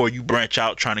area before you branch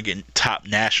out trying to get top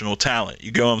national talent.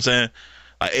 You get what I'm saying?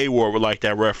 A Ward would like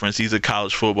that reference. He's a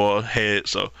college football head.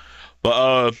 So,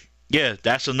 but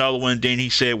that's another one. Then he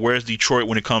said, "Where's Detroit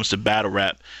when it comes to battle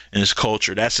rap and its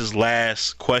culture?" That's his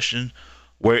last question.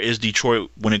 Where is Detroit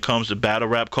when it comes to battle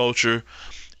rap culture?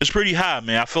 It's pretty high,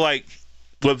 man. I feel like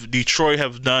what Detroit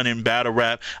have done in battle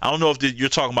rap. I don't know if you're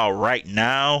talking about right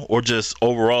now or just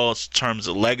overall in terms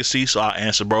of legacy. So I'll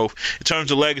answer both. In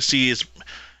terms of legacy, is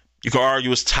you can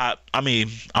argue it's top. I mean,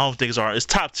 I don't think it's hard. It's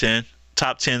top 10,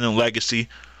 top 10 in legacy.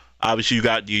 Obviously, you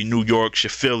got your New Yorks,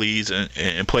 your Phillies,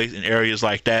 and place in areas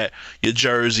like that, your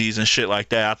Jerseys and shit like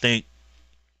that. I think,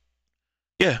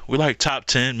 yeah, we like top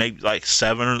 10, maybe like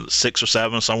 6 or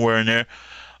 7, somewhere in there.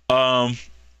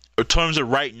 In terms of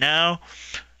right now,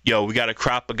 yo, we got a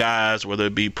crop of guys, whether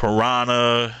it be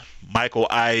Piranha, Michael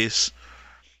Ice.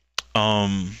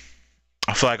 I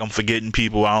feel like I'm forgetting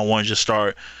people. I don't want to just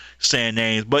start saying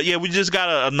names, but yeah, we just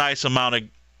got a nice amount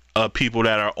of people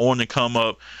that are on the come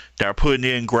up, that are putting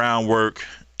in groundwork,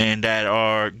 and that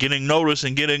are getting noticed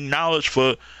and getting knowledge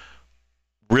for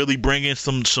really bringing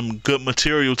some good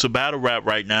material to battle rap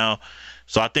right now.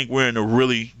 So I think we're in a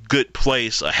really good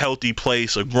place, a healthy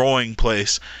place, a growing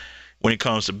place when it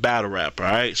comes to battle rap. All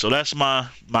right, so that's my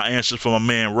answer for my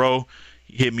man Ro.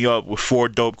 He hit me up with 4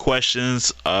 dope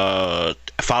questions.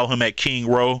 Follow him at King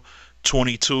Ro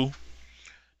 22.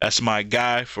 That's my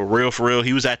guy, for real, for real.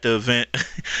 He was at the event.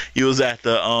 He was at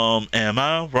the Am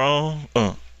I Wrong?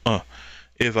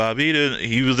 If I beat it,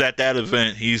 he was at that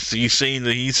event. He's seen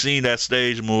that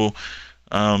stage move.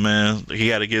 Man, he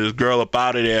had to get his girl up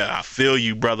out of there. I feel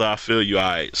you, brother. I feel you. All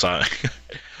right, sorry.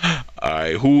 All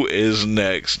right, who is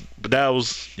next? But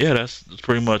that's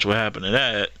pretty much what happened to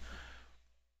that.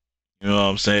 You know what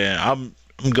I'm saying? I'm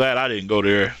glad I didn't go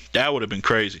there. That would have been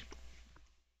crazy.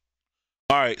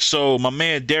 All right, so my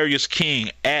man Darius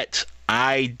King at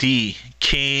ID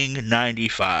King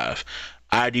 95.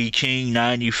 ID King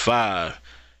 95.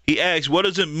 He asks, what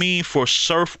does it mean for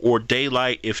Surf or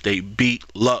Daylight if they beat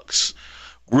Lux?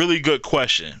 Really good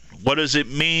question. What does it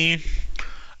mean?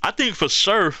 I think for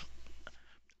Surf,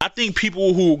 I think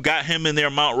people who got him in their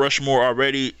Mount Rushmore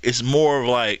already, is more of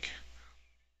like,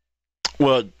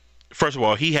 well, first of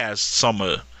all, he has some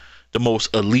of the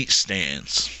most elite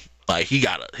stands. Like, he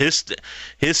got his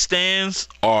stands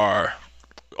are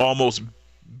almost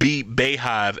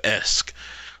Bayhive-esque.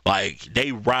 Like,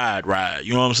 they ride.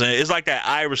 You know what I'm saying? It's like that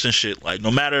Iverson shit. Like,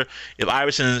 no matter if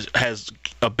Iverson has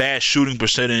a bad shooting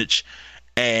percentage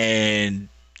and,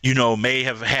 you know, may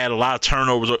have had a lot of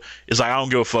turnovers, it's like, I don't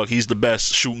give a fuck. He's the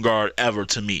best shooting guard ever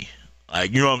to me.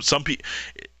 Like, you know,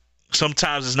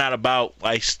 sometimes it's not about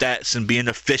like stats and being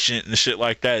efficient and shit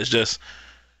like that. It's just,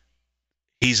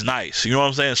 he's nice. You know what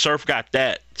I'm saying? Surf got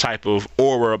that type of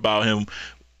aura about him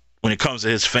when it comes to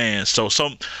his fans.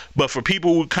 But for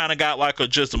people who kind of got like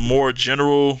just a more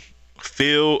general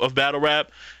feel of battle rap,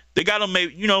 they got him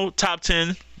maybe, you know, top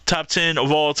 10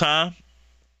 of all time.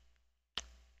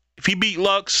 If he beat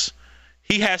Lux,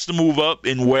 he has to move up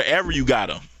in wherever you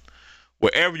got him.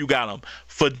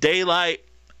 For Daylight,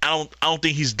 I don't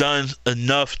think he's done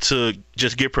enough to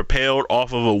just get propelled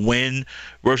off of a win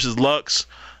versus Lux.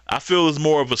 I feel it's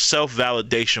more of a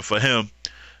self-validation for him.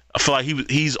 I feel like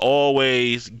he's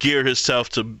always geared himself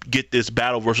to get this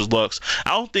battle versus Lux. I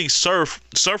don't think Surf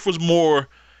was more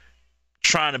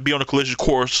trying to be on the collision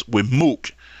course with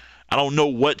Mook. I don't know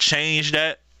what changed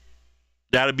that.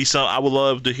 That'd be something I would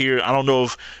love to hear. I don't know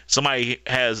if somebody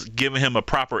has given him a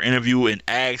proper interview and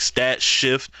asked that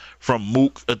shift from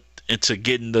Mook into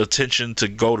getting the attention to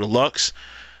go to Lux.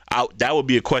 That would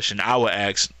be a question I would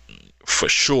ask for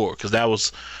sure, because that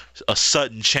was a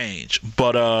sudden change.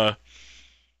 But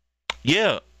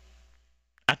yeah,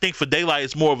 I think for Daylight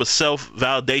it's more of a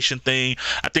self-validation thing.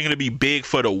 I think it'll be big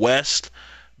for the West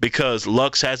because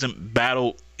Lux hasn't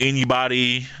battled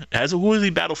anybody. Who has he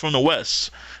battled from the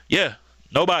West? Yeah,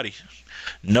 nobody.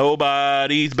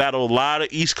 Nobody's battled a lot of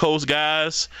East Coast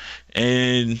guys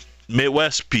and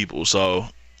Midwest people. So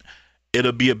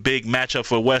it'll be a big matchup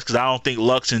for West because I don't think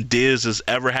Lux and Diz is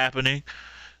ever happening.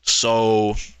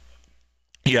 So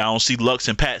yeah, I don't see Lux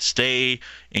and Pat Stay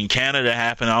in Canada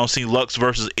happen. I don't see Lux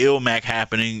versus Ilmac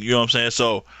happening. You know what I'm saying?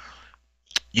 So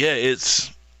yeah, it's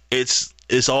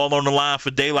all on the line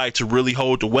for Daylight to really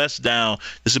hold the West down.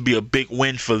 This would be a big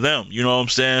win for them. You know what I'm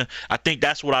saying? I think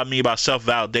that's what I mean by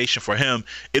self-validation for him.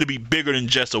 It'll be bigger than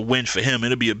just a win for him.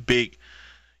 It'll be a big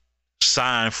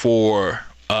sign for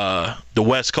the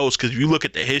West Coast, because if you look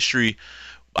at the history,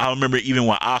 I remember even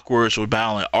when Awkward was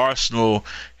battling Arsenal,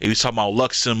 he was talking about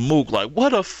Lux and Mook, like,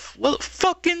 what a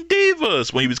fucking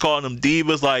divas. When he was calling them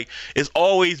divas, like, it's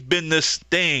always been this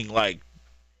thing, like,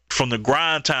 from the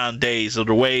grind time days of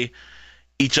the way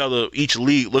each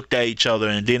league looked at each other,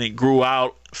 and then it grew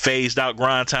out, phased out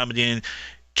grind time, and then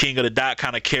King of the Dot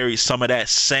kind of carried some of that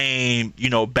same, you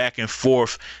know, back and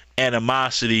forth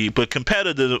animosity, but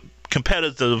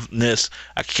competitiveness.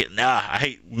 I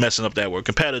hate messing up that word.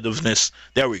 Competitiveness.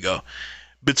 There we go.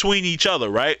 between each other,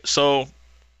 right? So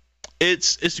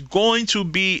it's going to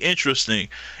be interesting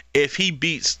if he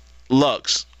beats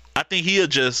Lux. I think he'll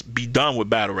just be done with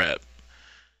battle rap.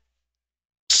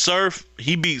 Surf,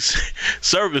 he beats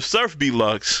Surf. If Surf beat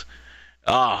Lux,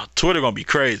 Twitter gonna be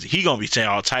crazy. He gonna be saying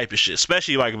all type of shit,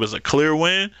 especially like if it's a clear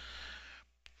win.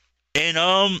 And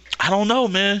I don't know,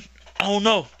 man. I don't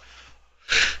know.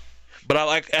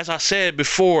 But as I said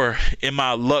before in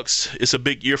my Lux, it's a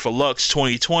big year for Lux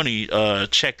 2020.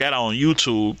 Check that out on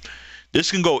YouTube.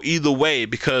 This can go either way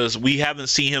because we haven't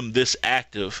seen him this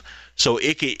active. So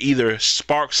it could either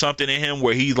spark something in him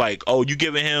where he's like, oh, you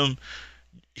giving him,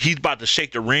 he's about to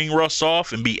shake the ring rust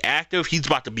off and be active. He's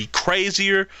about to be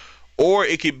crazier. Or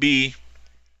it could be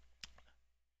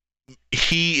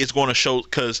he is going to show,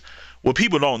 because what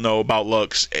people don't know about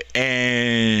Lux,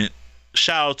 and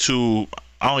shout out to,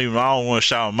 I don't want to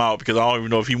shout him out because I don't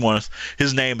even know if he wants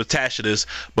his name attached to this.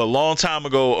 But a long time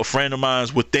ago, a friend of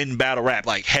mine's within battle rap,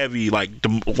 like heavy, like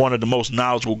one of the most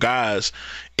knowledgeable guys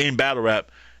in battle rap,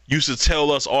 used to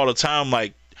tell us all the time,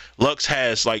 like, Lux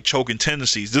has like choking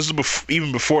tendencies. This is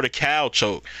even before the cow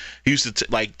choke. He used to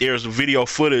like, there's video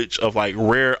footage of like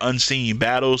rare unseen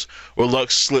battles where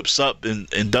Lux slips up and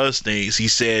does things. He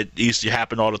said it used to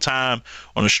happen all the time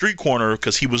on the street corner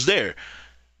because he was there.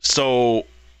 So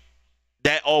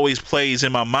that always plays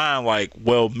in my mind like,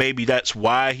 well, maybe that's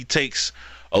why he takes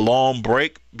a long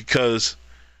break, because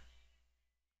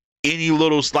any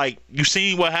little, like, you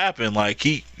seen what happened, like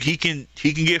he can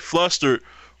get flustered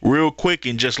real quick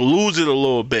and just lose it a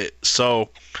little bit. So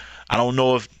I don't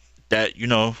know if that,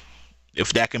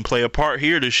 if that can play a part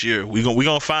here this year. We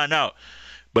gonna find out.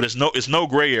 But it's no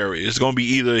gray area. It's gonna be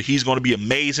either he's gonna be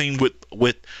amazing with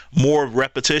more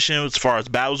repetition as far as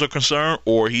battles are concerned,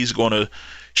 or he's gonna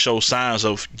show signs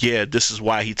of, yeah, this is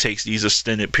why he takes these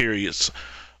extended periods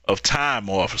of time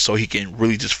off, so he can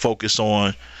really just focus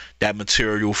on that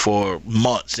material for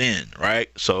months in,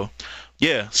 right? So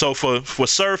yeah, so for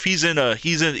Surf, he's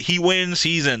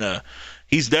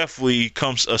definitely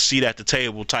comes a seat at the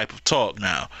table type of talk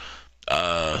now.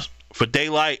 For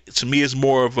Daylight, to me, it's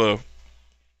more of a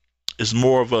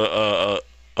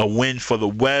win for the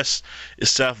West.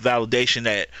 It's self-validation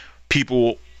that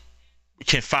people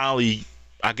can finally,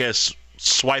 I guess,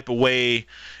 swipe away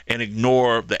and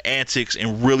ignore the antics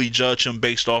and really judge him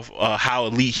based off how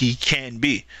elite he can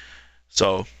be.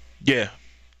 So yeah,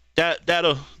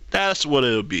 that's what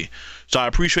it'll be. So I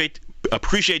appreciate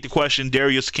the question,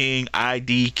 Darius King,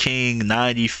 ID King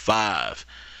 95.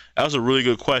 That was a really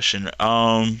good question.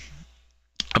 I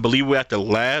believe we're at the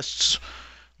last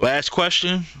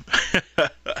question.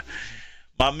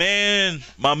 my man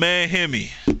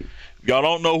Hemi. Y'all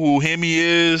don't know who Hemi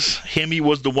is. Hemi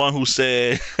was the one who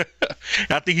said,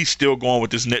 I think he's still going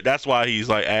with this. That's why he's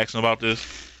like asking about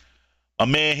this. My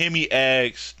man Hemi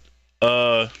asked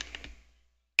about,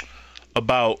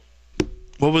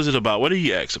 what was it about? What did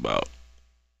he ask about?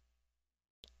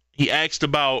 He asked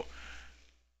about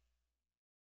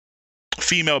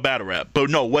female battle rap. But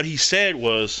no, what he said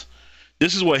was,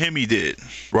 this is what Hemi did,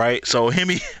 right? So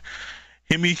Hemi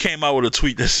came out with a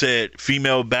tweet that said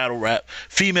female battle rap,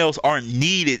 females aren't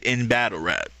needed in battle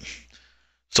rap.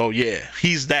 So yeah,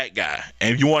 he's that guy.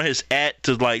 And if you want his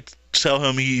to like tell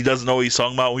him he doesn't know what he's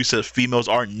talking about when he says females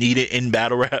aren't needed in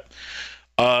battle rap,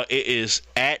 it is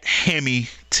at Hemi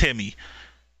Timmy.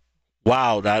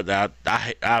 Wow,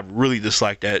 I really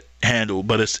dislike that handle,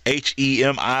 but it's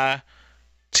HEMITIMMY,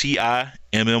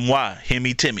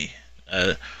 Hemi Timmy.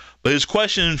 But his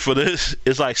question for this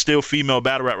is like still female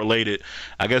battle rap related.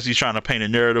 I guess he's trying to paint a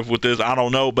narrative with this. I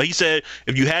don't know. But he said,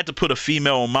 if you had to put a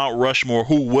female on Mount Rushmore,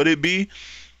 who would it be?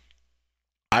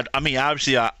 I mean,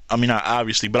 obviously,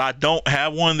 but I don't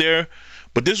have one there.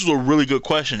 But this was a really good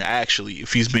question, actually,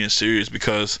 if he's being serious,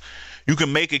 because you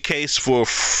can make a case for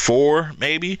 4,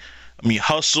 maybe. I mean,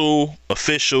 Hustle,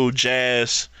 Official,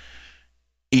 Jazz,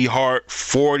 E-Heart,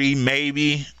 40,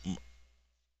 maybe.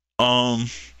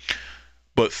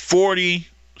 But 40,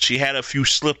 she had a few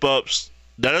slip-ups.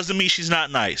 That doesn't mean she's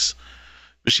not nice.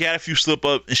 But she had a few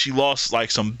slip-ups, and she lost, like,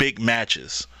 some big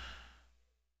matches.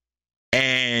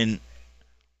 And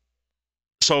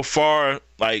so far,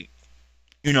 like,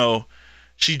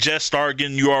 she just started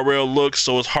getting URL looks,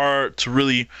 so it's hard to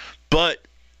really... But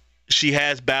she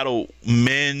has battled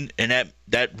men, and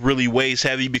that really weighs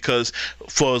heavy, because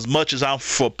for as much as I'm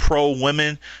for pro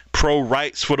women, pro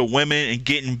rights for the women, and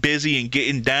getting busy and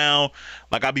getting down,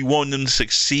 like, I be wanting them to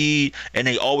succeed, and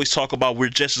they always talk about we're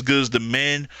just as good as the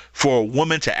men. For a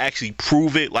woman to actually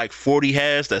prove it like 40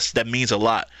 has, that means a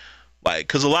lot. Like,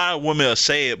 cause a lot of women will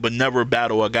say it but never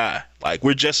battle a guy. Like,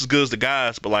 we're just as good as the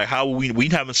guys, but like, how we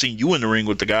haven't seen you in the ring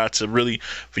with the guy to really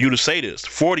for you to say this.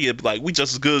 40 would be like, we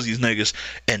just as good as these niggas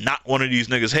and knock one of these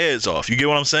niggas heads off. You get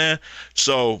what I'm saying?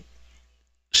 So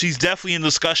she's definitely in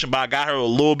discussion, but I got her a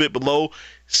little bit below.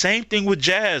 Same thing with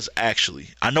Jazz, actually.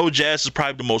 I know Jazz is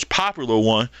probably the most popular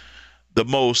one, the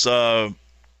most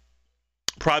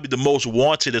probably the most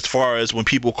wanted as far as when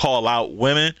people call out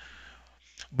women.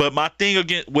 But my thing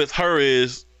again with her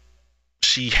is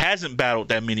she hasn't battled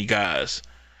that many guys.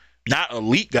 Not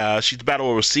elite guys. She's battled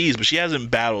overseas, but she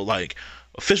hasn't battled like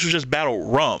officials just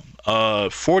battled Rum.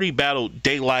 40 battled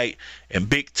Daylight and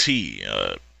Big T.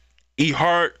 E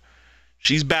Hart,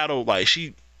 she's battled like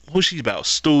she's battled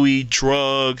Stewie,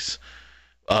 Drugs,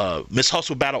 Miss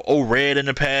Hustle battled O-Red in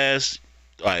the past,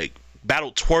 like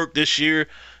battled Twerk this year.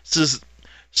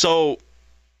 So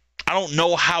I don't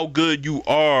know how good you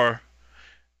are.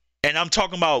 And I'm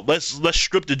talking about let's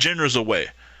strip the genders away.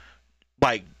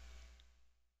 Like,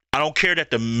 I don't care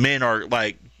that the men are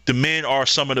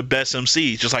some of the best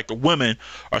MCs, just like the women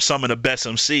are some of the best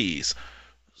MCs.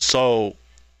 So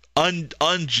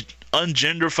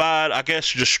ungenderified, I guess,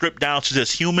 just stripped down to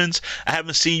just humans. I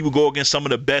haven't seen you go against some of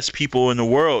the best people in the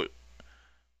world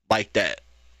like that.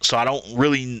 So I don't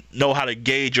really know how to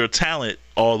gauge your talent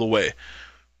all the way.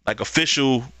 Like,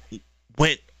 Official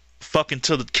went fucking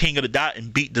to the King of the Dot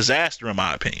and beat Disaster, in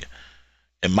my opinion.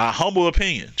 In my humble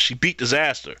opinion, she beat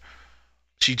Disaster.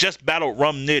 She just battled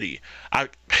Rum Nitty.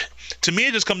 To me,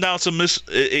 it just comes down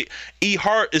to E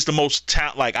Hart is the most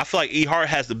like, I feel like E Hart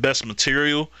has the best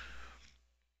material,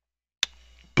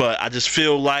 but I just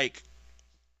feel like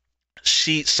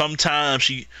sometimes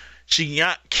she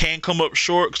can come up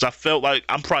short, because I felt like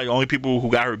I'm probably the only people who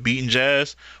got her beating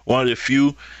Jazz, one of the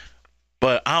few.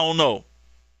 But I don't know.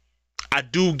 I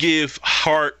do give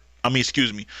Hustle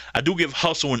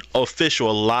and Official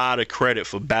a lot of credit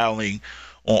for battling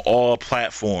on all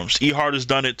platforms. E Hart has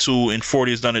done it too, and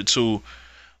 40 has done it too.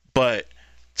 But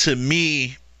to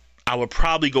me, I would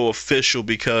probably go Official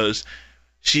because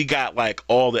she got like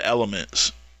all the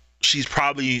elements. She's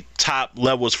probably top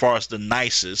level as far as the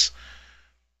nicest.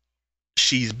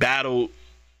 She's battled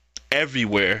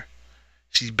everywhere.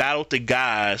 She's battled the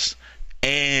guys.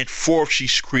 And fourth,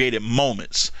 she's created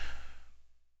moments.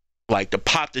 Like the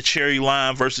Pop the Cherry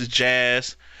line versus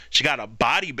Jazz. She got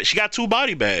she got 2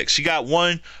 body bags. She got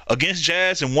one against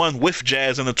Jazz and one with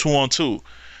Jazz in a 2-on-2.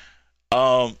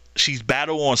 She's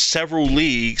battled on several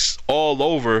leagues all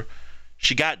over.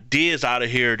 She got Diz out of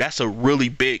here. That's a really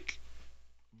big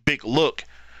look.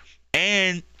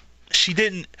 And she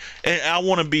didn't, and I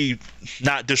want to be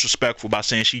not disrespectful by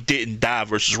saying she didn't die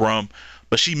versus Rum,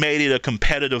 but she made it a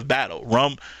competitive battle.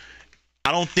 Rum,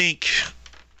 I don't think,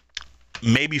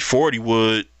 maybe 40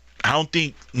 would. I don't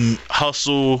think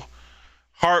Hustle,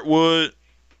 Hart would.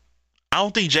 I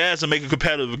don't think Jazz would make it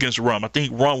competitive against Rum. I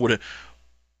think Rum would have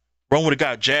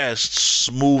got Jazz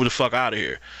smooth the fuck out of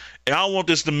here. And I don't want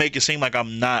this to make it seem like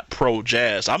I'm not pro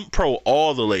Jazz. I'm pro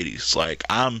all the ladies. Like,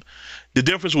 the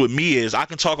difference with me is I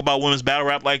can talk about women's battle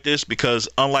rap like this because,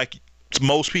 unlike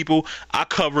most people, I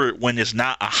cover it when it's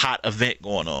not a hot event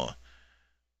going on.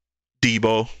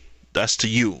 Debo, that's to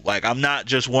you. Like, I'm not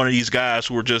just one of these guys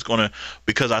who are just gonna,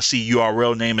 because I see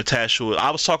URL name attached to it. I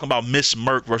was talking about Miss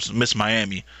Merck versus Miss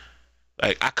Miami.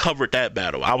 Like, I covered that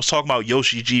battle. I was talking about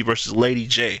Yoshi G versus Lady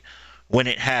J when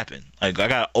it happened. Like, I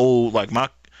got old, like,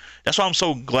 that's why I'm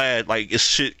so glad, like, this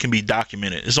shit can be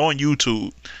documented. It's on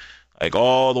YouTube. Like,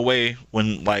 all the way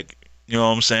when, like, you know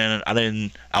what I'm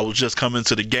saying? I was just coming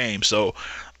to the game. So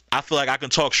I feel like I can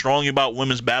talk strongly about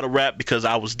women's battle rap because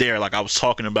I was there. Like, I was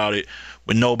talking about it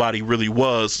when nobody really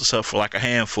was, except for like a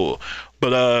handful.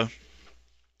 But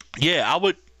yeah, I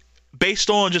would, based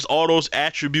on just all those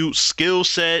attributes, skill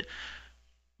set,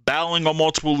 battling on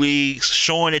multiple leagues,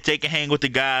 showing that they can hang with the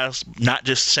guys, not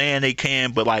just saying they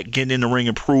can, but like getting in the ring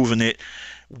and proving it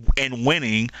and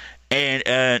winning.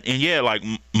 And yeah, like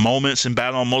moments and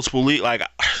battle on multiple leagues, like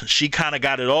she kind of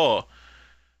got it all.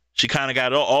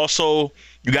 Also,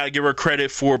 you got to give her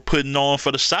credit for putting on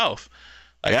for the South.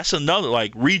 Like, that's another,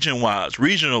 like,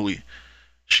 regionally,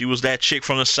 she was that chick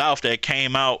from the South that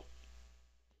came out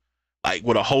like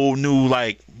with a whole new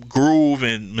like groove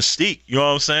and mystique. You know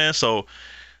what I'm saying? So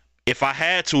if I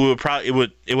had to, it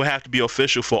would have to be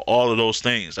Official for all of those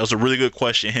things. That was a really good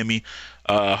question, Hemi.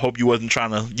 Hope you wasn't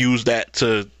trying to use that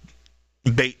to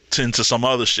bait into some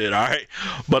other shit. All right,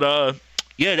 but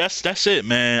yeah, that's it,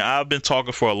 man. I've been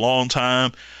talking for a long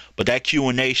time, but that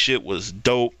Q&A shit was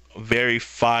dope, very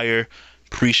fire.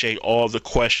 Appreciate all the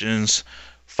questions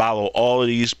Follow all of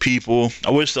these people. I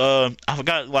wish I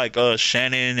forgot like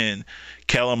Shannon and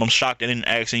Kellum. I'm shocked they didn't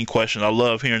ask any questions. I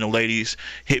love hearing the ladies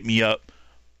hit me up.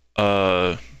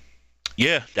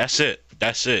 Yeah, that's it.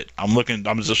 That's it. I'm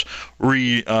just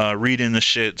reading the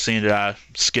shit, seeing that I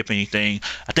skip anything.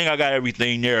 I think I got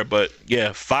everything there, but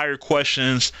yeah, fire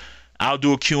questions. I'll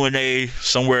do a Q&A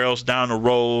somewhere else down the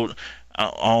road.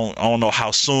 I don't know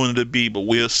how soon it'll be, but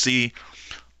we'll see.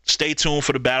 Stay tuned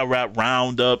for the Battle Rap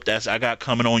Roundup that's I got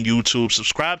coming on YouTube.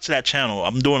 Subscribe to that channel.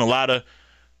 I'm doing a lot of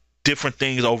different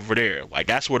things over there. Like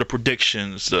that's where the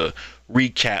predictions, the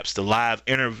recaps, the live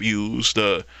interviews,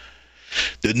 the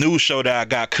news show that I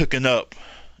got cooking up.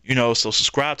 So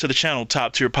subscribe to the channel,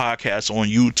 Top Tier Podcast on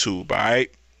YouTube. All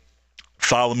right.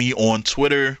 Follow me on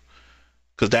Twitter,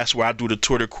 because that's where I do the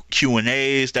Twitter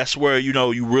Q&As. That's where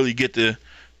you really get to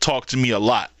talk to me a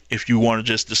lot. If you want to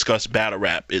just discuss battle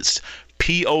rap, it's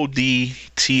PODTIER.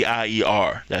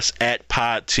 That's at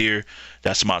Pod Tier.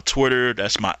 That's my Twitter.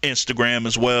 That's my Instagram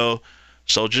as well.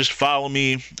 So just follow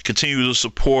me. Continue to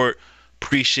support.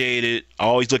 Appreciate it. I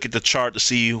always look at the chart to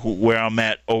see where I'm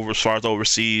at as far as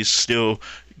overseas. Still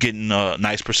getting a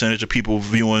nice percentage of people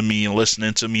viewing me and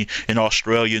listening to me in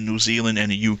Australia, New Zealand,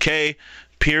 and the UK.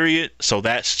 Period. So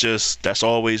that's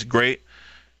always great.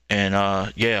 And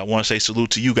yeah, I want to say salute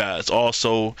to you guys.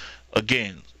 Also,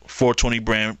 again,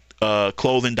 420brand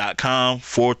clothing.com,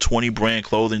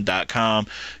 420brandclothing.com.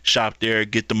 Shop there,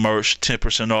 get the merch,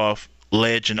 10% off,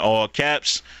 Ledge in all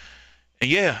caps. And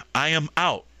yeah, I am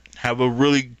out. Have a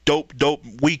really dope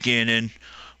weekend, and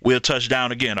we'll touch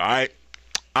down again. All right,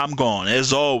 I'm gone.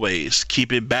 As always,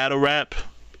 keep it battle rap.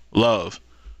 Love.